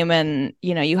long game, and,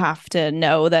 you have to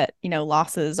know that,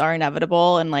 losses are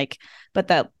inevitable, and like, but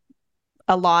that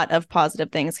a lot of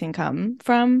positive things can come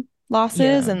from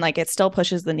losses, Yeah. and like, it still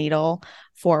pushes the needle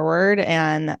forward.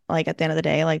 And like, at the end of the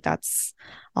day, like, that's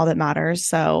all that matters.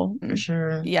 So, For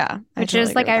sure. yeah, I Which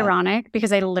totally is like agree with that. ironic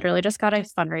because I literally just got a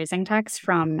fundraising text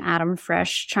from Adam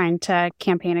Frisch trying to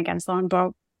campaign against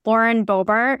Lauren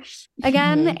Boebert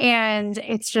again. And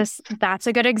it's just, that's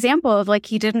a good example of like,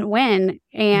 he didn't win.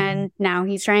 And now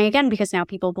he's trying again because now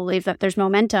people believe that there's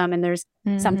momentum and there's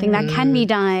something that can be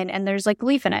done and there's like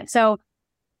belief in it. So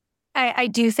I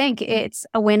do think it's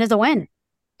a win is a win,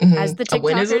 as the A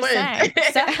win is a TikTokers win. say.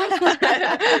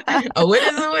 So- A win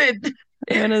is a win.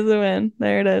 Win is a win.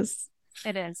 There it is.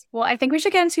 It is. Well, I think we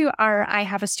should get into our I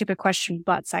have a stupid question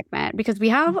but segment because we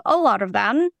have a lot of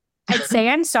them. I'd say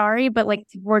I'm sorry, but like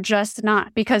we're just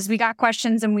not, because we got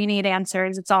questions and we need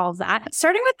answers. It's all of that.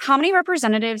 Starting with, how many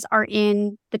representatives are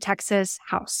in the Texas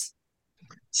House?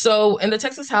 So in the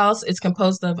Texas House, it's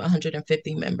composed of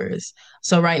 150 members.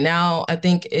 So right now, I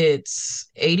think it's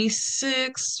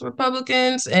 86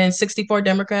 Republicans and 64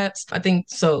 Democrats. I think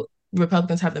so.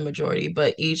 Republicans have the majority,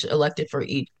 but each elected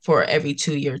for every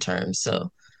 2-year term.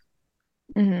 So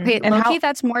Wait, And low-key,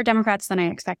 that's more Democrats than I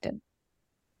expected.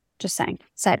 Just saying.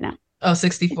 Side note.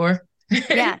 64.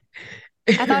 Yeah.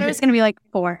 I thought it was going to be like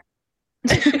 4.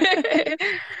 I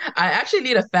actually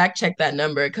need to fact check that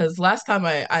number because last time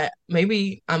I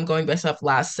maybe I'm going based off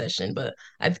last session, but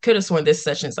I could have sworn this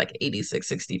session is like 86,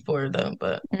 64 though.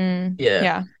 But yeah.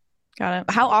 Yeah, got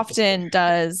it. How often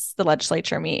does the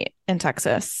legislature meet in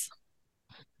Texas?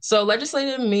 So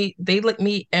they like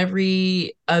meet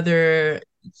every other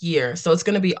year. So it's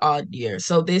gonna be odd year.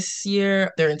 So this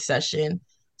year they're in session.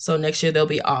 So next year they'll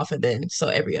be off, and then so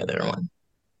every other one.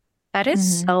 That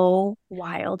is so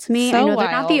wild to me. I So know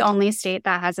they're not the wild. only state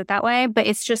that has it that way, but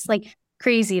it's just like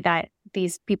crazy that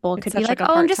these people It's could be such, like, like,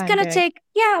 a oh, I'm just part-time going to gig.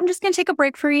 I'm just going to take a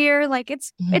break for a year. Like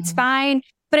it's fine.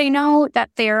 But I know that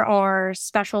there are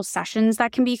special sessions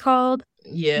that can be called.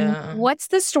 Yeah. What's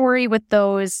the story with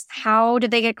those? How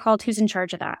did they get called? Who's in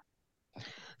charge of that?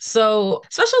 So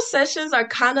special sessions are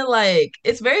kind of like,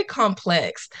 it's very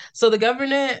complex. So the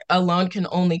governor alone can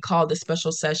only call the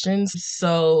special sessions.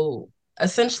 So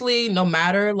essentially, no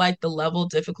matter like the level of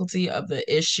difficulty of the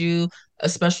issue, a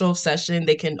special session,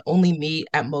 they can only meet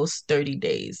at most 30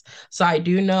 days. So I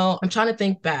do know, I'm trying to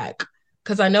think back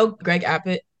because I know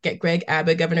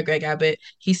Governor Greg Abbott,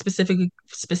 he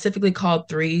specifically called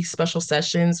 3 special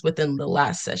sessions within the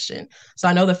last session. So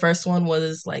I know the first one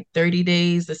was like 30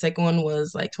 days, the second one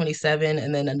was like 27,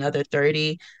 and then another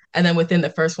 30. And then within the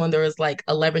first one, there was like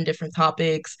 11 different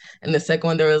topics. And the second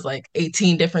one, there was like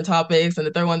 18 different topics. And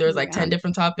the third one, there was like 10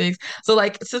 different topics. So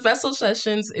like special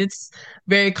sessions, it's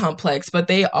very complex, but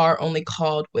they are only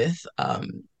called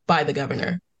by the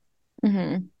governor.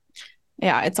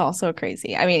 Yeah, it's also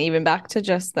crazy. I mean, even back to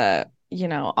just the,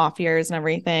 off years and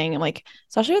everything, like,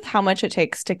 especially with how much it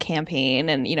takes to campaign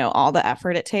and, all the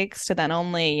effort it takes to then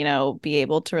only, be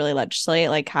able to really legislate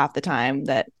like half the time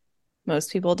that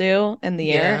most people do in the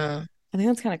year. Yeah. I think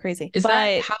that's kind of crazy. Is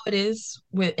that how it is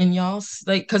in y'all's,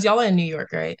 like, because y'all are in New York,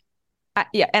 right?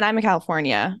 Yeah, and I'm in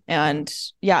California, and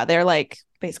yeah, they're like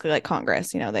basically like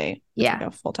Congress, they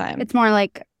go full time. It's more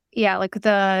like, like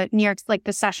the New York's like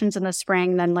the sessions in the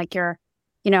spring, then like you're,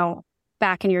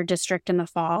 back in your district in the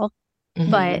fall.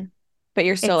 But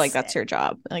you're still like, that's your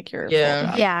job, like your full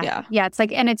job. Yeah. It's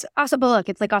like, and it's also, but look,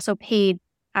 it's like also paid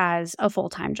as a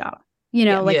full-time job.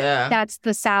 That's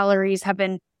the salaries have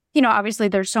been, obviously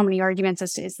there's so many arguments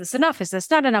as to, is this enough? Is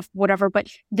this not enough? Whatever, but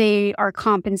they are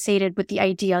compensated with the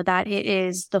idea that it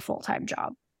is the full-time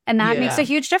job. And that makes a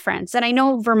huge difference. And I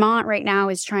know Vermont right now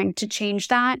is trying to change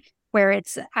that, where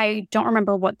it's, I don't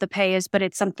remember what the pay is, but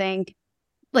it's something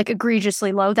like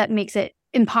egregiously low that makes it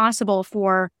impossible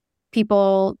for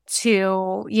people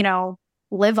to,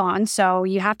 live on. So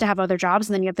you have to have other jobs,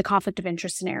 and then you have the conflict of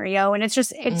interest scenario, and it's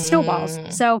snowballs.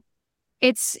 So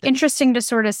it's interesting to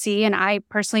sort of see. And I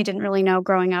personally didn't really know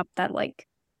growing up that like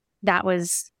that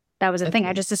was a thing.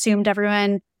 I just assumed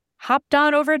everyone hopped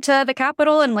on over to the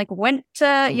Capitol and like went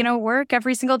to, work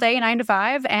every single day 9 to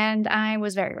 5. And I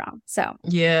was very wrong. So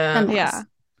yeah.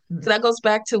 that goes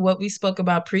back to what we spoke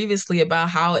about previously about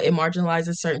how it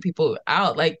marginalizes certain people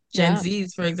out, like Gen Yeah.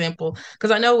 Zs, for example.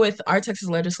 Because I know with our Texas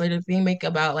legislative, they make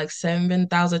about like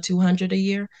 7,200 a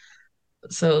year.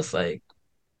 So it's like,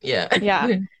 yeah. Yeah.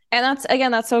 And that's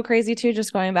again, that's so crazy too,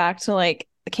 just going back to like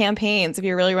the campaigns. If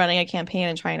you're really running a campaign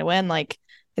and trying to win, like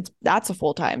that's a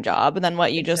full-time job. And then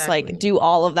what you just like Exactly. do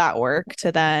all of that work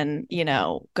to then,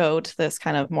 go to this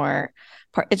kind of more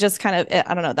part. It just kind of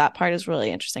I don't know, that part is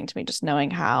really interesting to me, just knowing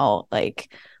how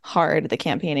like hard the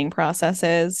campaigning process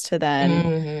is to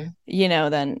then, Hmm.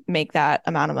 then make that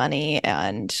amount of money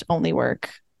and only work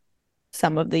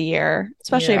some of the year,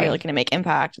 especially if you're Yeah, looking to make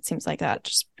impact. It seems like that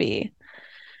just be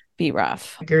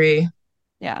rough. agree.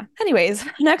 Yeah. Anyways,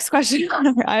 next question.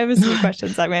 I have a sweet question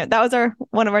segment. That was our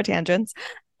one of our tangents.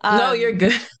 No, you're Um,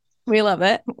 good. we love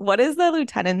it. What is the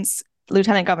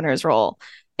lieutenant governor's role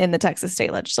in the Texas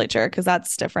state legislature? Because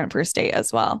that's different per state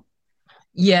as well.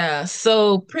 Yeah,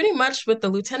 so pretty much with the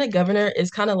lieutenant governor is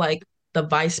kind of like the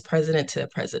vice president to the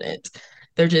president.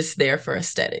 They're just there for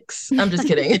aesthetics. I'm just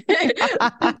kidding.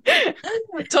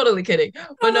 Totally kidding.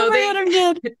 But Oh no, my God, I'm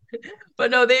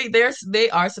dead. they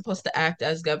are supposed to act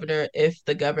as governor if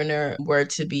the governor were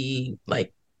to be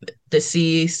like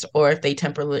deceased or if they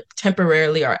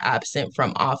temporarily are absent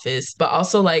from office. But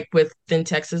also like within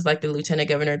Texas, like the lieutenant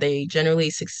governor, they generally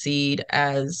succeed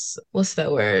as what's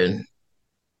that word?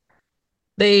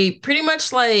 They pretty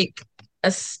much like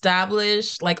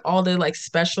establish like all the like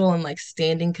special and like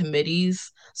standing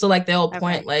committees. So like they'll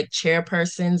appoint Okay. like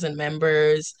chairpersons and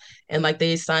members and like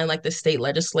they assign like the state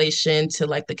legislation to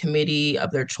like the committee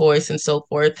of their choice and so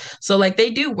forth. So like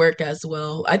they do work as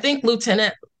well. I think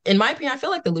lieutenant, in my opinion, I feel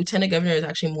like the lieutenant governor is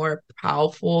actually more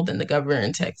powerful than the governor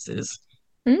in Texas.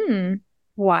 Mm.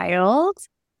 Wild.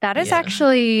 That is Yeah.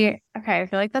 actually okay. I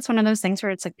feel like that's one of those things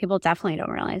where it's like people definitely don't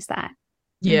realize that.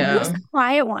 Who's Yeah. the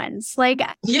quiet ones? Like,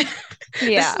 Yeah.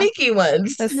 The Yeah. sneaky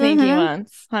ones. The sneaky mhm.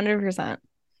 ones. 100%.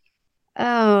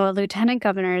 Oh, lieutenant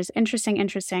governors. Interesting,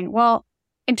 interesting. Well,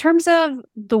 in terms of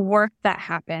the work that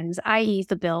happens, i.e.,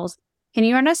 the bills, can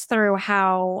you run us through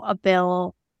how a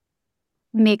bill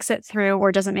makes it through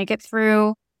or doesn't make it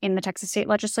through in the Texas state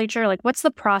legislature? Like, what's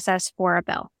the process for a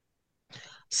bill?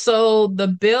 So the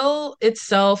bill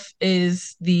itself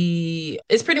it's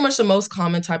pretty much the most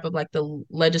common type of like the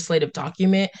legislative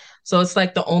document. So it's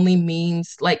like the only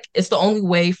means, like it's the only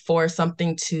way for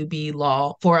something to be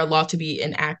law, for a law to be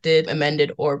enacted,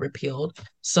 amended, or repealed.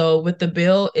 So with the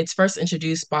bill, it's first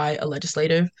introduced by a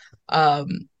legislative, um,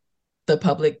 the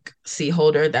public seat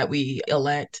holder that we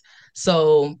elect.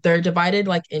 So they're divided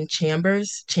like in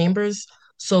chambers.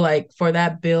 So like for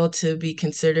that bill to be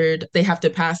considered, they have to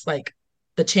pass like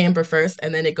the chamber first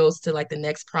and then it goes to like the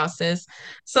next process.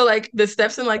 So like the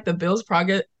steps in like the bill's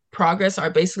progress are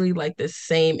basically like the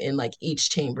same in like each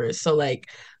chamber. So like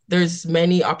there's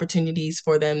many opportunities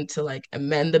for them to like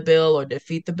amend the bill or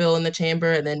defeat the bill in the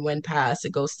chamber and then when passed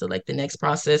it goes to like the next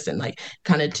process and like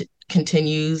kind of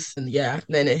continues and yeah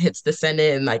then it hits the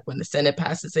Senate and like when the Senate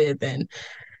passes it then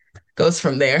goes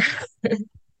from there.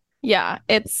 Yeah.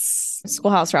 It's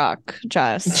Schoolhouse Rock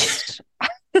just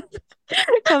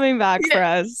coming back for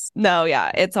Yeah. us. No,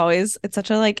 yeah. It's such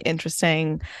a like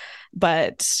interesting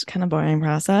but kind of boring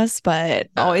process, but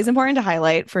always important to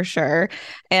highlight for sure.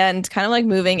 And kind of like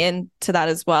moving into that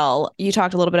as well, you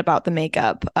talked a little bit about the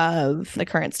makeup of the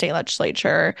current state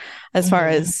legislature as far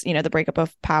Mhm. as, the breakup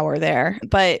of power there.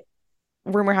 But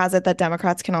rumor has it that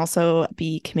Democrats can also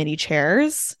be committee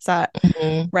chairs. Is that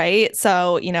Mhm. right?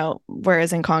 So,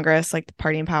 whereas in Congress, like the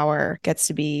party in power gets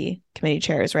to be committee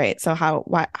chairs, right? So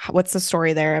what's the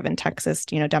story there of in Texas,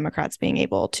 Democrats being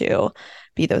able to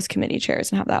be those committee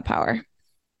chairs and have that power?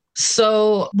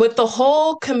 So, with the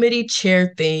whole committee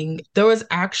chair thing, there was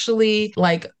actually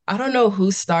like, I don't know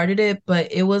who started it, but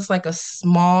it was like a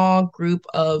small group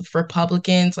of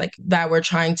Republicans like that were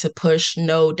trying to push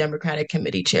no Democratic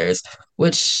committee chairs,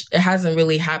 which it hasn't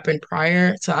really happened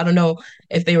prior. So, I don't know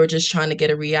if they were just trying to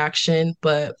get a reaction,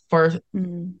 but for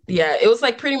Mm. yeah, it was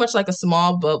like pretty much like a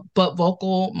small but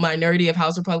vocal minority of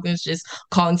House Republicans just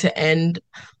calling to end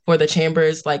for the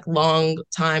chamber's like long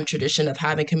time tradition of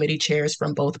having committee chairs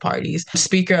from both parties.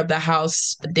 Speaker of the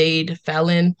House, Dade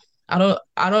Fallon. I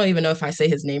don't even know if I say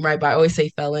his name right, but I always say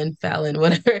Fallon,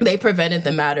 whatever. They prevented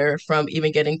the matter from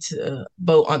even getting to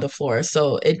vote on the floor.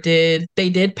 So they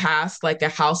did pass like a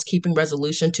housekeeping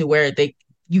resolution to where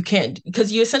you can't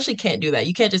because you essentially can't do that.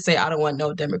 You can't just say I don't want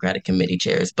no Democratic committee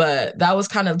chairs. But that was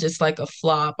kind of just like a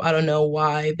flop. I don't know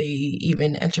why they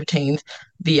even entertained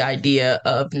the idea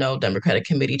of no Democratic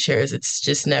committee chairs. It's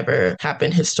just never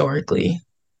happened historically.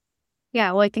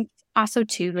 Yeah, well, I think also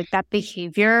too, like that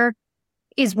behavior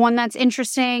is one that's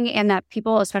interesting, and that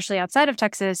people, especially outside of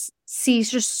Texas, see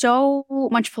just so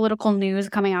much political news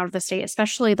coming out of the state,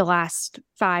 especially the last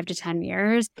 5 to 10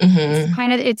 years.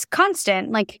 It's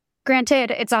constant. Like,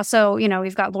 granted, it's also,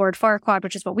 we've got Lord Farquaad,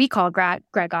 which is what we call Greg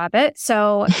Abbott.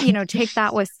 So, take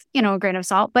that with, a grain of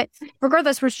salt. But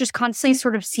regardless, we're just constantly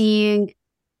sort of seeing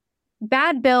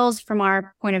bad bills from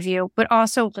our point of view, but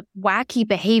also wacky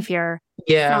behavior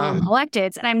from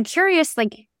electeds. And I'm curious,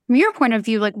 like, from your point of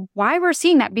view, like, why we're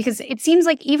seeing that, because it seems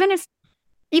like even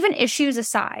issues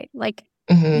aside, like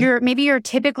you're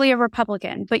typically a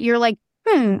Republican, but you're like,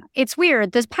 it's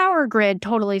weird. This power grid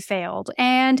totally failed.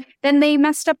 And then they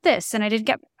messed up this. And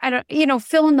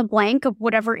fill in the blank of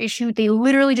whatever issue they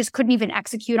literally just couldn't even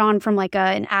execute on from like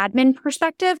an admin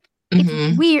perspective.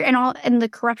 It's weird, and the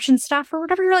corruption stuff or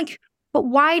whatever. You're like, but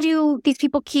why do these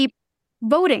people keep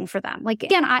voting for them? Like,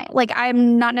 again,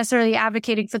 I'm not necessarily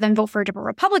advocating for them vote for a different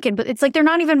Republican, but it's like they're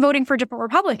not even voting for different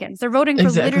Republicans. They're voting for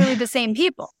literally the same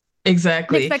people.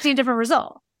 Exactly. And expecting a different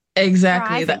result.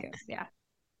 Exactly. Yeah.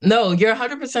 No, you're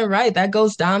 100% right. That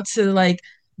goes down to like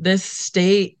this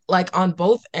state, like on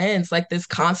both ends, like this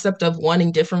concept of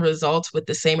wanting different results with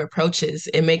the same approaches.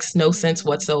 It makes no sense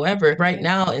whatsoever. Right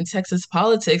now in Texas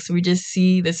politics, we just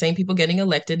see the same people getting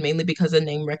elected mainly because of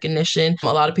name recognition. A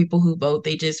lot of people who vote,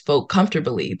 they just vote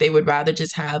comfortably. They would rather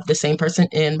just have the same person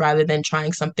in rather than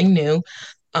trying something new.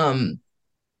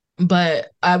 But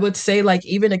I would say, like,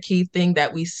 even a key thing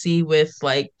that we see with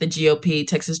like the GOP,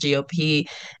 Texas GOP,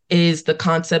 is the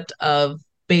concept of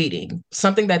baiting.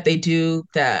 Something that they do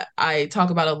that I talk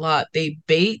about a lot. They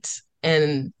bait,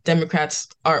 and Democrats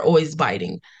are always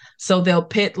biting. So they'll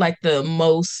pit like the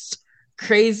most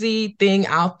crazy thing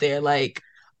out there, like,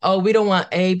 oh, we don't want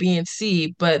A, B, and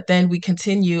C, but then we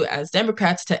continue as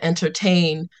Democrats to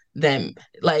entertain them.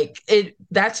 Like,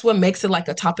 that's what makes it like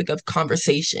a topic of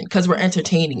conversation, because we're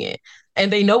entertaining it.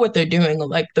 And they know what they're doing.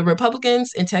 Like, the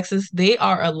Republicans in Texas, they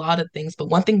are a lot of things, but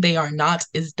one thing they are not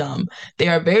is dumb. They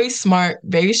are very smart,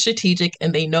 very strategic,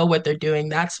 and they know what they're doing.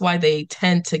 That's why they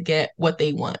tend to get what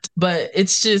they want. But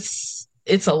it's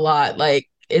a lot. Like,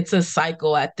 it's a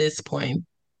cycle at this point.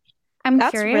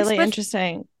 That's really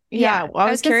interesting. Yeah, well,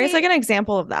 I was curious, like an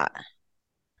example of that.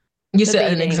 You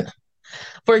said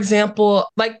for example,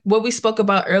 like what we spoke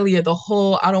about earlier, the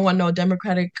whole I don't want no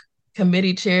Democratic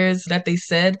committee chairs that they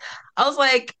said. I was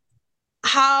like,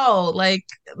 how? Like,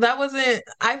 that wasn't,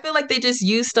 I feel like they just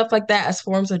use stuff like that as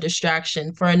forms of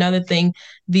distraction. For another thing,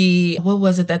 what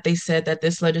was it that they said that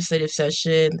this legislative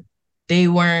session, they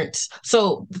weren't,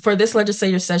 so for this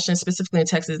legislative session, specifically in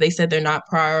Texas, they said they're not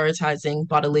prioritizing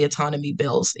bodily autonomy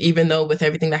bills, even though with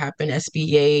everything that happened,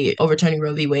 SBA, overturning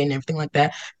Roe v. Wade and everything like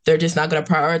that, they're just not going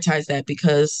to prioritize that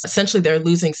because essentially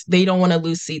they don't want to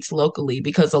lose seats locally,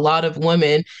 because a lot of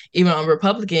women, even on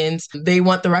Republicans, they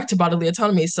want the right to bodily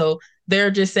autonomy. So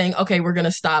they're just saying, okay, we're going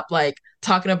to stop like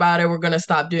talking about it. We're going to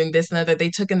stop doing this and that. They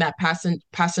took in that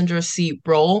passenger seat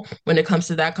role when it comes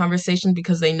to that conversation,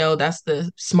 because they know that's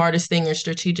the smartest thing or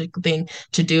strategic thing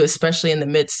to do, especially in the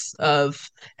midst of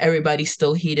everybody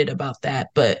still heated about that.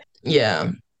 But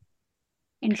yeah.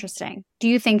 Interesting. Do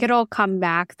you think it'll come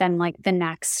back then, like the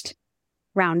next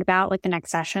roundabout, like the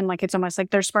next session? Like, it's almost like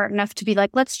they're smart enough to be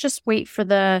like, let's just wait for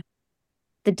the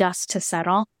dust to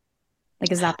settle.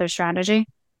 Like, is that their strategy?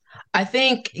 I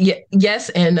think yes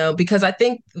and no, because I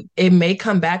think it may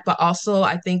come back, but also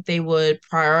I think they would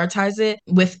prioritize it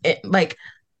with it. Like,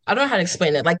 I don't know how to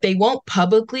explain it. Like, they won't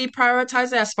publicly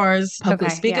prioritize it as far as publicly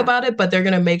speak about it, but they're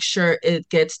going to make sure it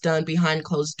gets done behind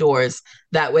closed doors.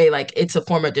 That way, like, it's a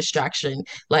form of distraction.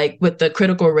 Like with the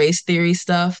critical race theory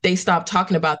stuff, they stopped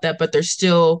talking about that, but they're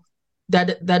still,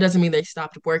 that doesn't mean they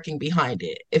stopped working behind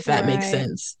it, if that makes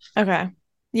sense. Okay.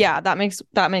 Yeah, that makes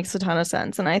a ton of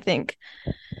sense. And I think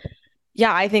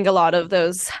a lot of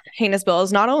those heinous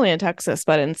bills, not only in Texas,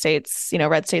 but in states,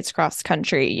 red states across the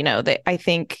country, I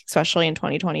think, especially in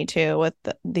 2022 with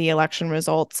the election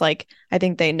results, like, I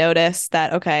think they noticed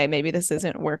that, okay, maybe this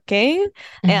isn't working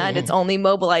and it's only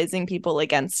mobilizing people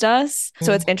against us.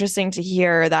 So it's interesting to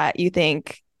hear that you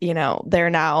think, they're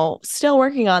now still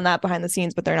working on that behind the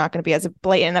scenes, but they're not going to be as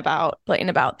blatant about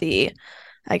the,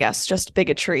 I guess, just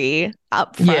bigotry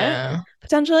up front,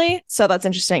 potentially. So that's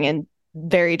interesting and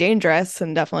very dangerous,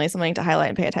 and definitely something to highlight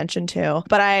and pay attention to.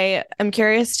 But I am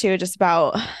curious too, just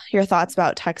about your thoughts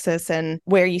about Texas and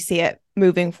where you see it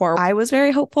moving forward. I was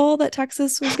very hopeful that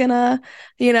Texas was gonna,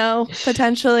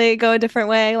 potentially go a different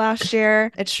way last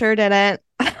year. It sure didn't.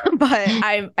 But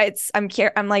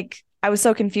I was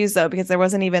so confused though, because there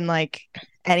wasn't even like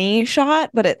any shot,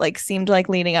 but it like seemed like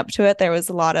leading up to it, there was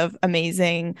a lot of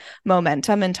amazing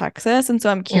momentum in Texas. And so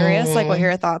I'm curious, like, what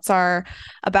your thoughts are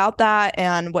about that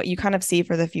and what you kind of see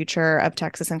for the future of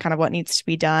Texas and kind of what needs to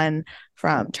be done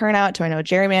from turnout to, I know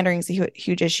gerrymandering is a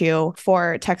huge issue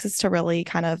for Texas to really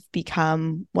kind of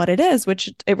become what it is, which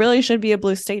it really should be a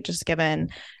blue state, just given,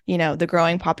 you know, the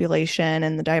growing population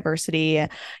and the diversity.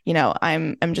 You know,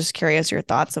 I'm just curious your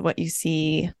thoughts of what you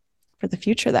see for the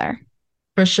future there.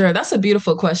 For sure. That's a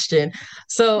beautiful question.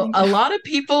 So a lot of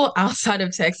people outside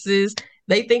of Texas,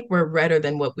 they think we're redder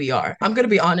than what we are. I'm going to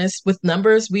be honest with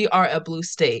numbers. We are a blue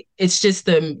state. It's just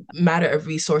the matter of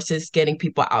resources getting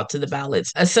people out to the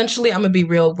ballots. Essentially, I'm going to be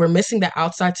real. We're missing the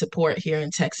outside support here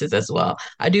in Texas as well.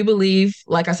 I do believe,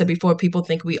 like I said before, people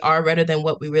think we are redder than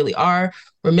what we really are.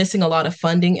 We're missing a lot of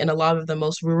funding in a lot of the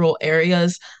most rural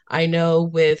areas. I know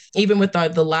even with our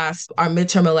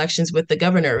midterm elections with the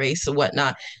governor race and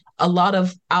whatnot, a lot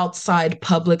of outside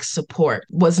public support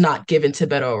was not given to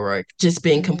Beto O'Rourke, just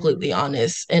being completely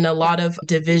honest. And a lot of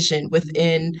division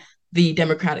within the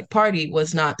Democratic Party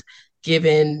was not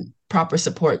given proper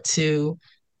support to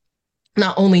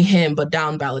not only him, but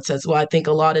down ballots as well. I think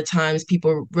a lot of times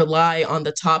people rely on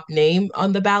the top name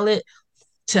on the ballot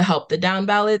to help the down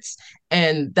ballots.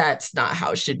 And that's not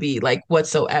how it should be, like,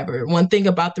 whatsoever. One thing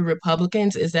about the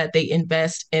Republicans is that they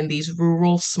invest in these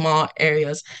rural, small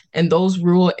areas, and those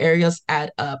rural areas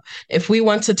add up. If we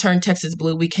want to turn Texas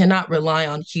blue, we cannot rely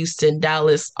on Houston,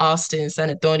 Dallas, Austin, San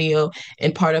Antonio,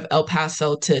 and part of El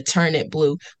Paso to turn it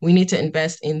blue. We need to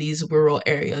invest in these rural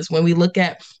areas. When we look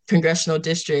at congressional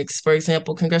districts, for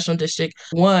example, congressional district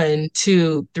 1,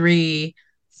 2, 3,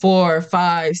 4,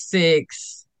 5,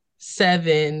 6,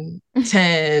 7,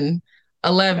 10,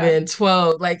 11,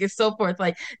 12, like it's so forth.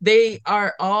 Like they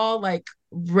are all like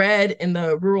red in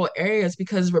the rural areas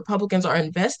because Republicans are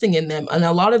investing in them. And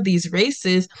a lot of these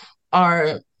races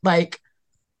are like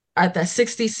at that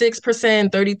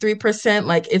 66%, 33%,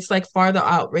 like it's like farther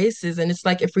out races. And it's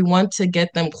like, if we want to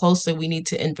get them closer, we need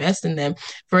to invest in them.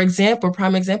 For example,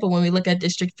 prime example, when we look at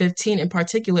District 15 in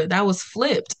particular, that was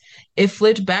flipped. It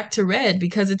flipped back to red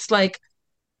because it's like,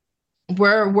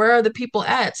 where are the people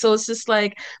at? So it's just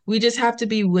like we just have to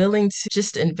be willing to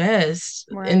just invest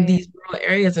in these rural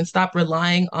areas and stop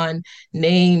relying on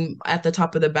name at the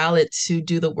top of the ballot to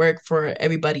do the work for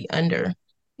everybody under.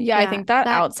 Yeah, I think that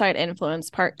outside influence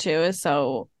part too is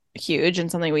so huge and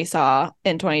something we saw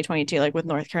in 2022, like with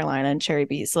North Carolina and Cherry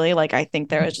Beasley. Like, I think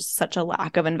there was just such a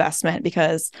lack of investment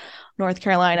because North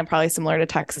Carolina, probably similar to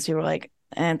Texas, you were like,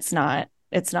 it's not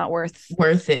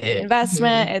worth it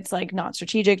investment. It's like not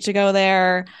strategic to go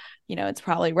there. You know, it's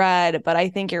probably red, but I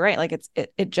think you're right. Like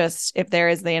it just, if there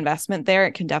is the investment there,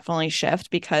 it can definitely shift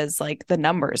because like the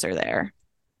numbers are there.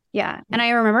 Yeah. And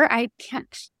I remember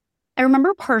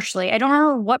partially, I don't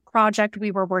remember what project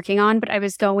we were working on, but I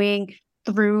was going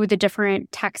through the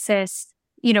different Texas,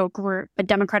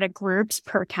 Democratic groups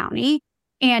per county.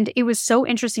 And it was so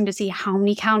interesting to see how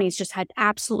many counties just had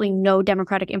absolutely no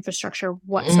Democratic infrastructure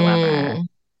whatsoever.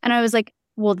 And I was like,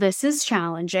 well, this is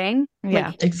challenging.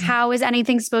 Yeah. Like, how is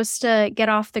anything supposed to get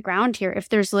off the ground here if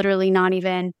there's literally not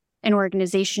even an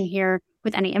organization here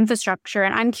with any infrastructure?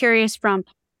 And I'm curious, from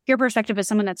your perspective as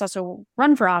someone that's also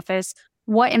run for office,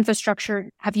 what infrastructure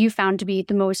have you found to be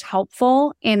the most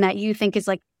helpful and that you think is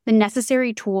like the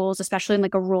necessary tools, especially in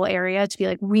like a rural area, to be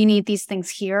like, we need these things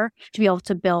here to be able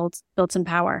to build some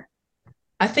power?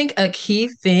 I think a key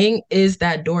thing is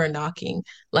that door knocking.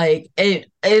 Like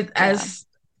as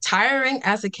tiring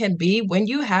as it can be, when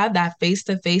you have that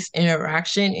face-to-face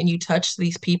interaction and you touch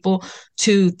these people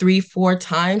 2, 3, 4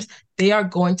 times, they are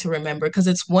going to remember. Because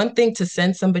it's one thing to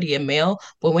send somebody a mail,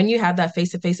 but when you have that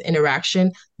face-to-face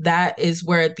interaction, that is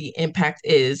where the impact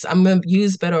is. I'm going to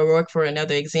use Beto O'Rourke for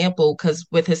another example, because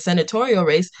with his senatorial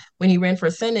race, when he ran for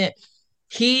Senate,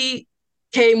 he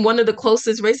came one of the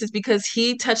closest races because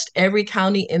he touched every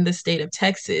county in the state of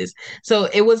Texas. So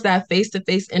it was that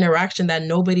face-to-face interaction that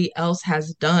nobody else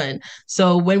has done.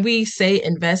 So when we say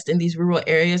invest in these rural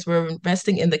areas, we're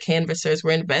investing in the canvassers,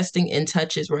 we're investing in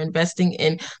touches, we're investing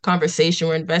in conversation,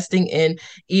 we're investing in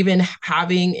even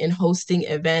having and hosting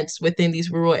events within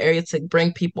these rural areas to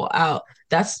bring people out.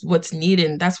 That's what's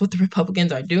needed. That's what the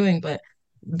Republicans are doing, but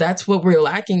that's what we're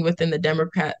lacking within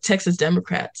the Texas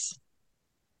Democrats.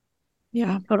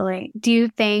 Yeah, totally. Do you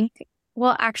think,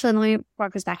 well, actually, let me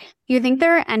walk this back. Do you think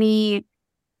there are any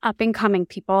up and coming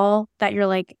people that you're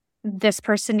like, this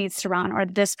person needs to run, or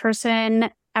this person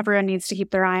everyone needs to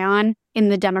keep their eye on in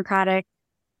the Democratic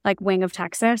like wing of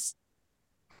Texas?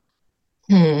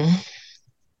 It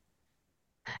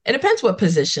depends what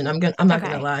position. I'm not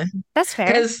gonna lie. That's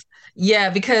fair.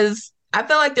 Because I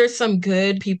feel like there's some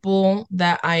good people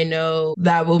that I know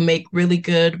that will make really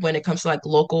good when it comes to like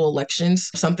local elections.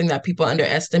 Something that people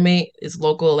underestimate is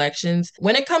local elections.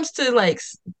 When it comes to like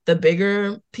the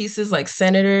bigger pieces like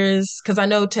senators, because I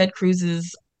know Ted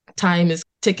Cruz's time is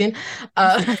ticking.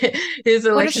 His What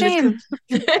a election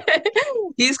shame.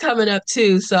 he's coming up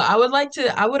too. So I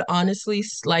would honestly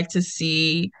like to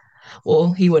see,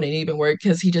 well, he wouldn't even work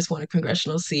because he just won a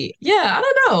congressional seat. Yeah, I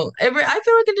don't know. I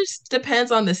feel like it just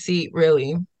depends on the seat,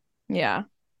 really. Yeah.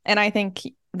 And I think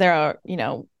there are,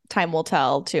 time will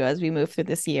tell too as we move through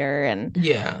this year and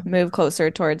Yeah. move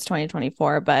closer towards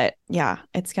 2024. But yeah,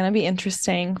 it's going to be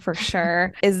interesting for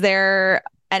sure. Is there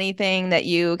anything that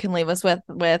you can leave us with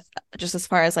just as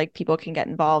far as like people can get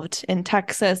involved in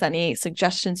Texas? Any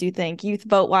suggestions you think youth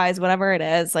vote wise, whatever it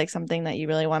is, like something that you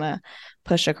really want to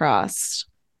push across?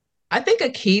 I think a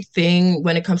key thing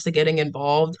when it comes to getting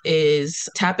involved is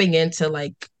tapping into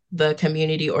like the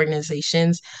community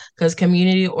organizations, because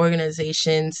community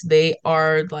organizations, they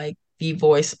are like the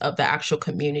voice of the actual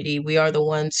community. We are the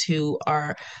ones who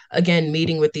are, again,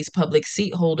 meeting with these public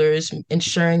seat holders,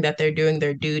 ensuring that they're doing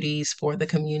their duties for the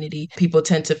community. People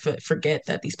tend to forget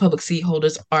that these public seat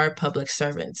holders are public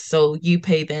servants. So you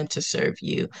pay them to serve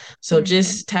you. So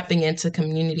just tapping into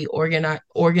community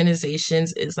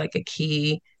organizations is like a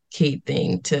key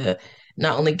thing to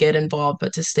not only get involved,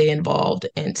 but to stay involved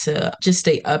and to just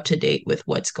stay up to date with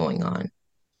what's going on.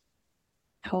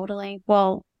 Totally.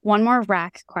 Well, one more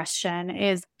rack question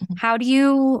is how do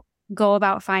you go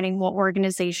about finding what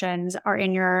organizations are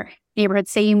in your neighborhood?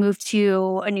 Say you move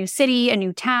to a new city, a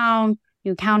new town,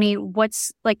 new county.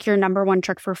 What's like your number one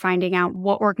trick for finding out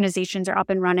what organizations are up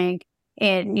and running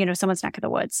in, someone's neck of the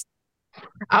woods?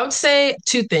 I would say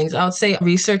two things. I would say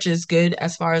research is good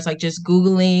as far as like just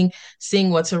Googling, seeing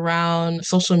what's around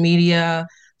social media,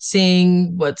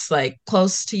 seeing what's like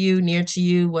close to you, near to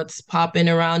you, what's popping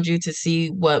around you to see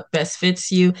what best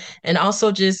fits you. And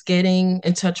also just getting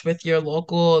in touch with your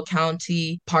local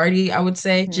county party, I would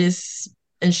say, just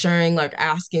ensuring like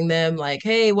asking them like,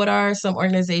 hey, what are some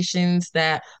organizations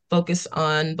that focus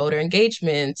on voter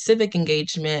engagement, civic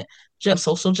engagement,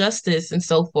 social justice, and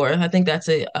so forth. I think that's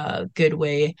a good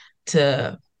way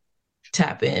to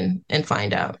tap in and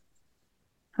find out.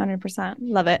 100%.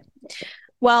 Love it.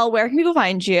 Well, where can people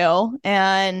find you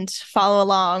and follow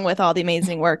along with all the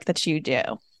amazing work that you do?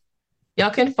 Y'all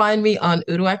can find me on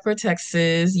Uduak for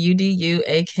Texas,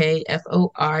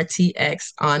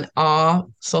 UDUAKFORTX on all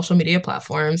social media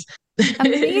platforms.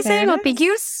 Amazing. Well, thank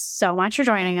you so much for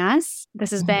joining us.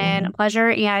 This has been a pleasure.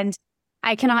 And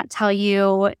I cannot tell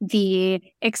you the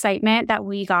excitement that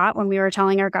we got when we were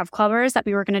telling our Gov Clubbers that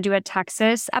we were going to do a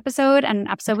Texas episode and an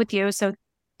episode with you. So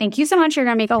thank you so much. You're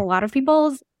going to make a lot of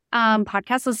people's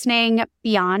podcast listening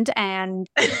beyond, and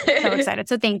so excited.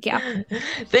 So thank you.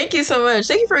 Thank you so much.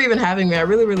 Thank you for even having me. I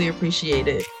really, really appreciate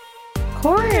it. Of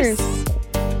course.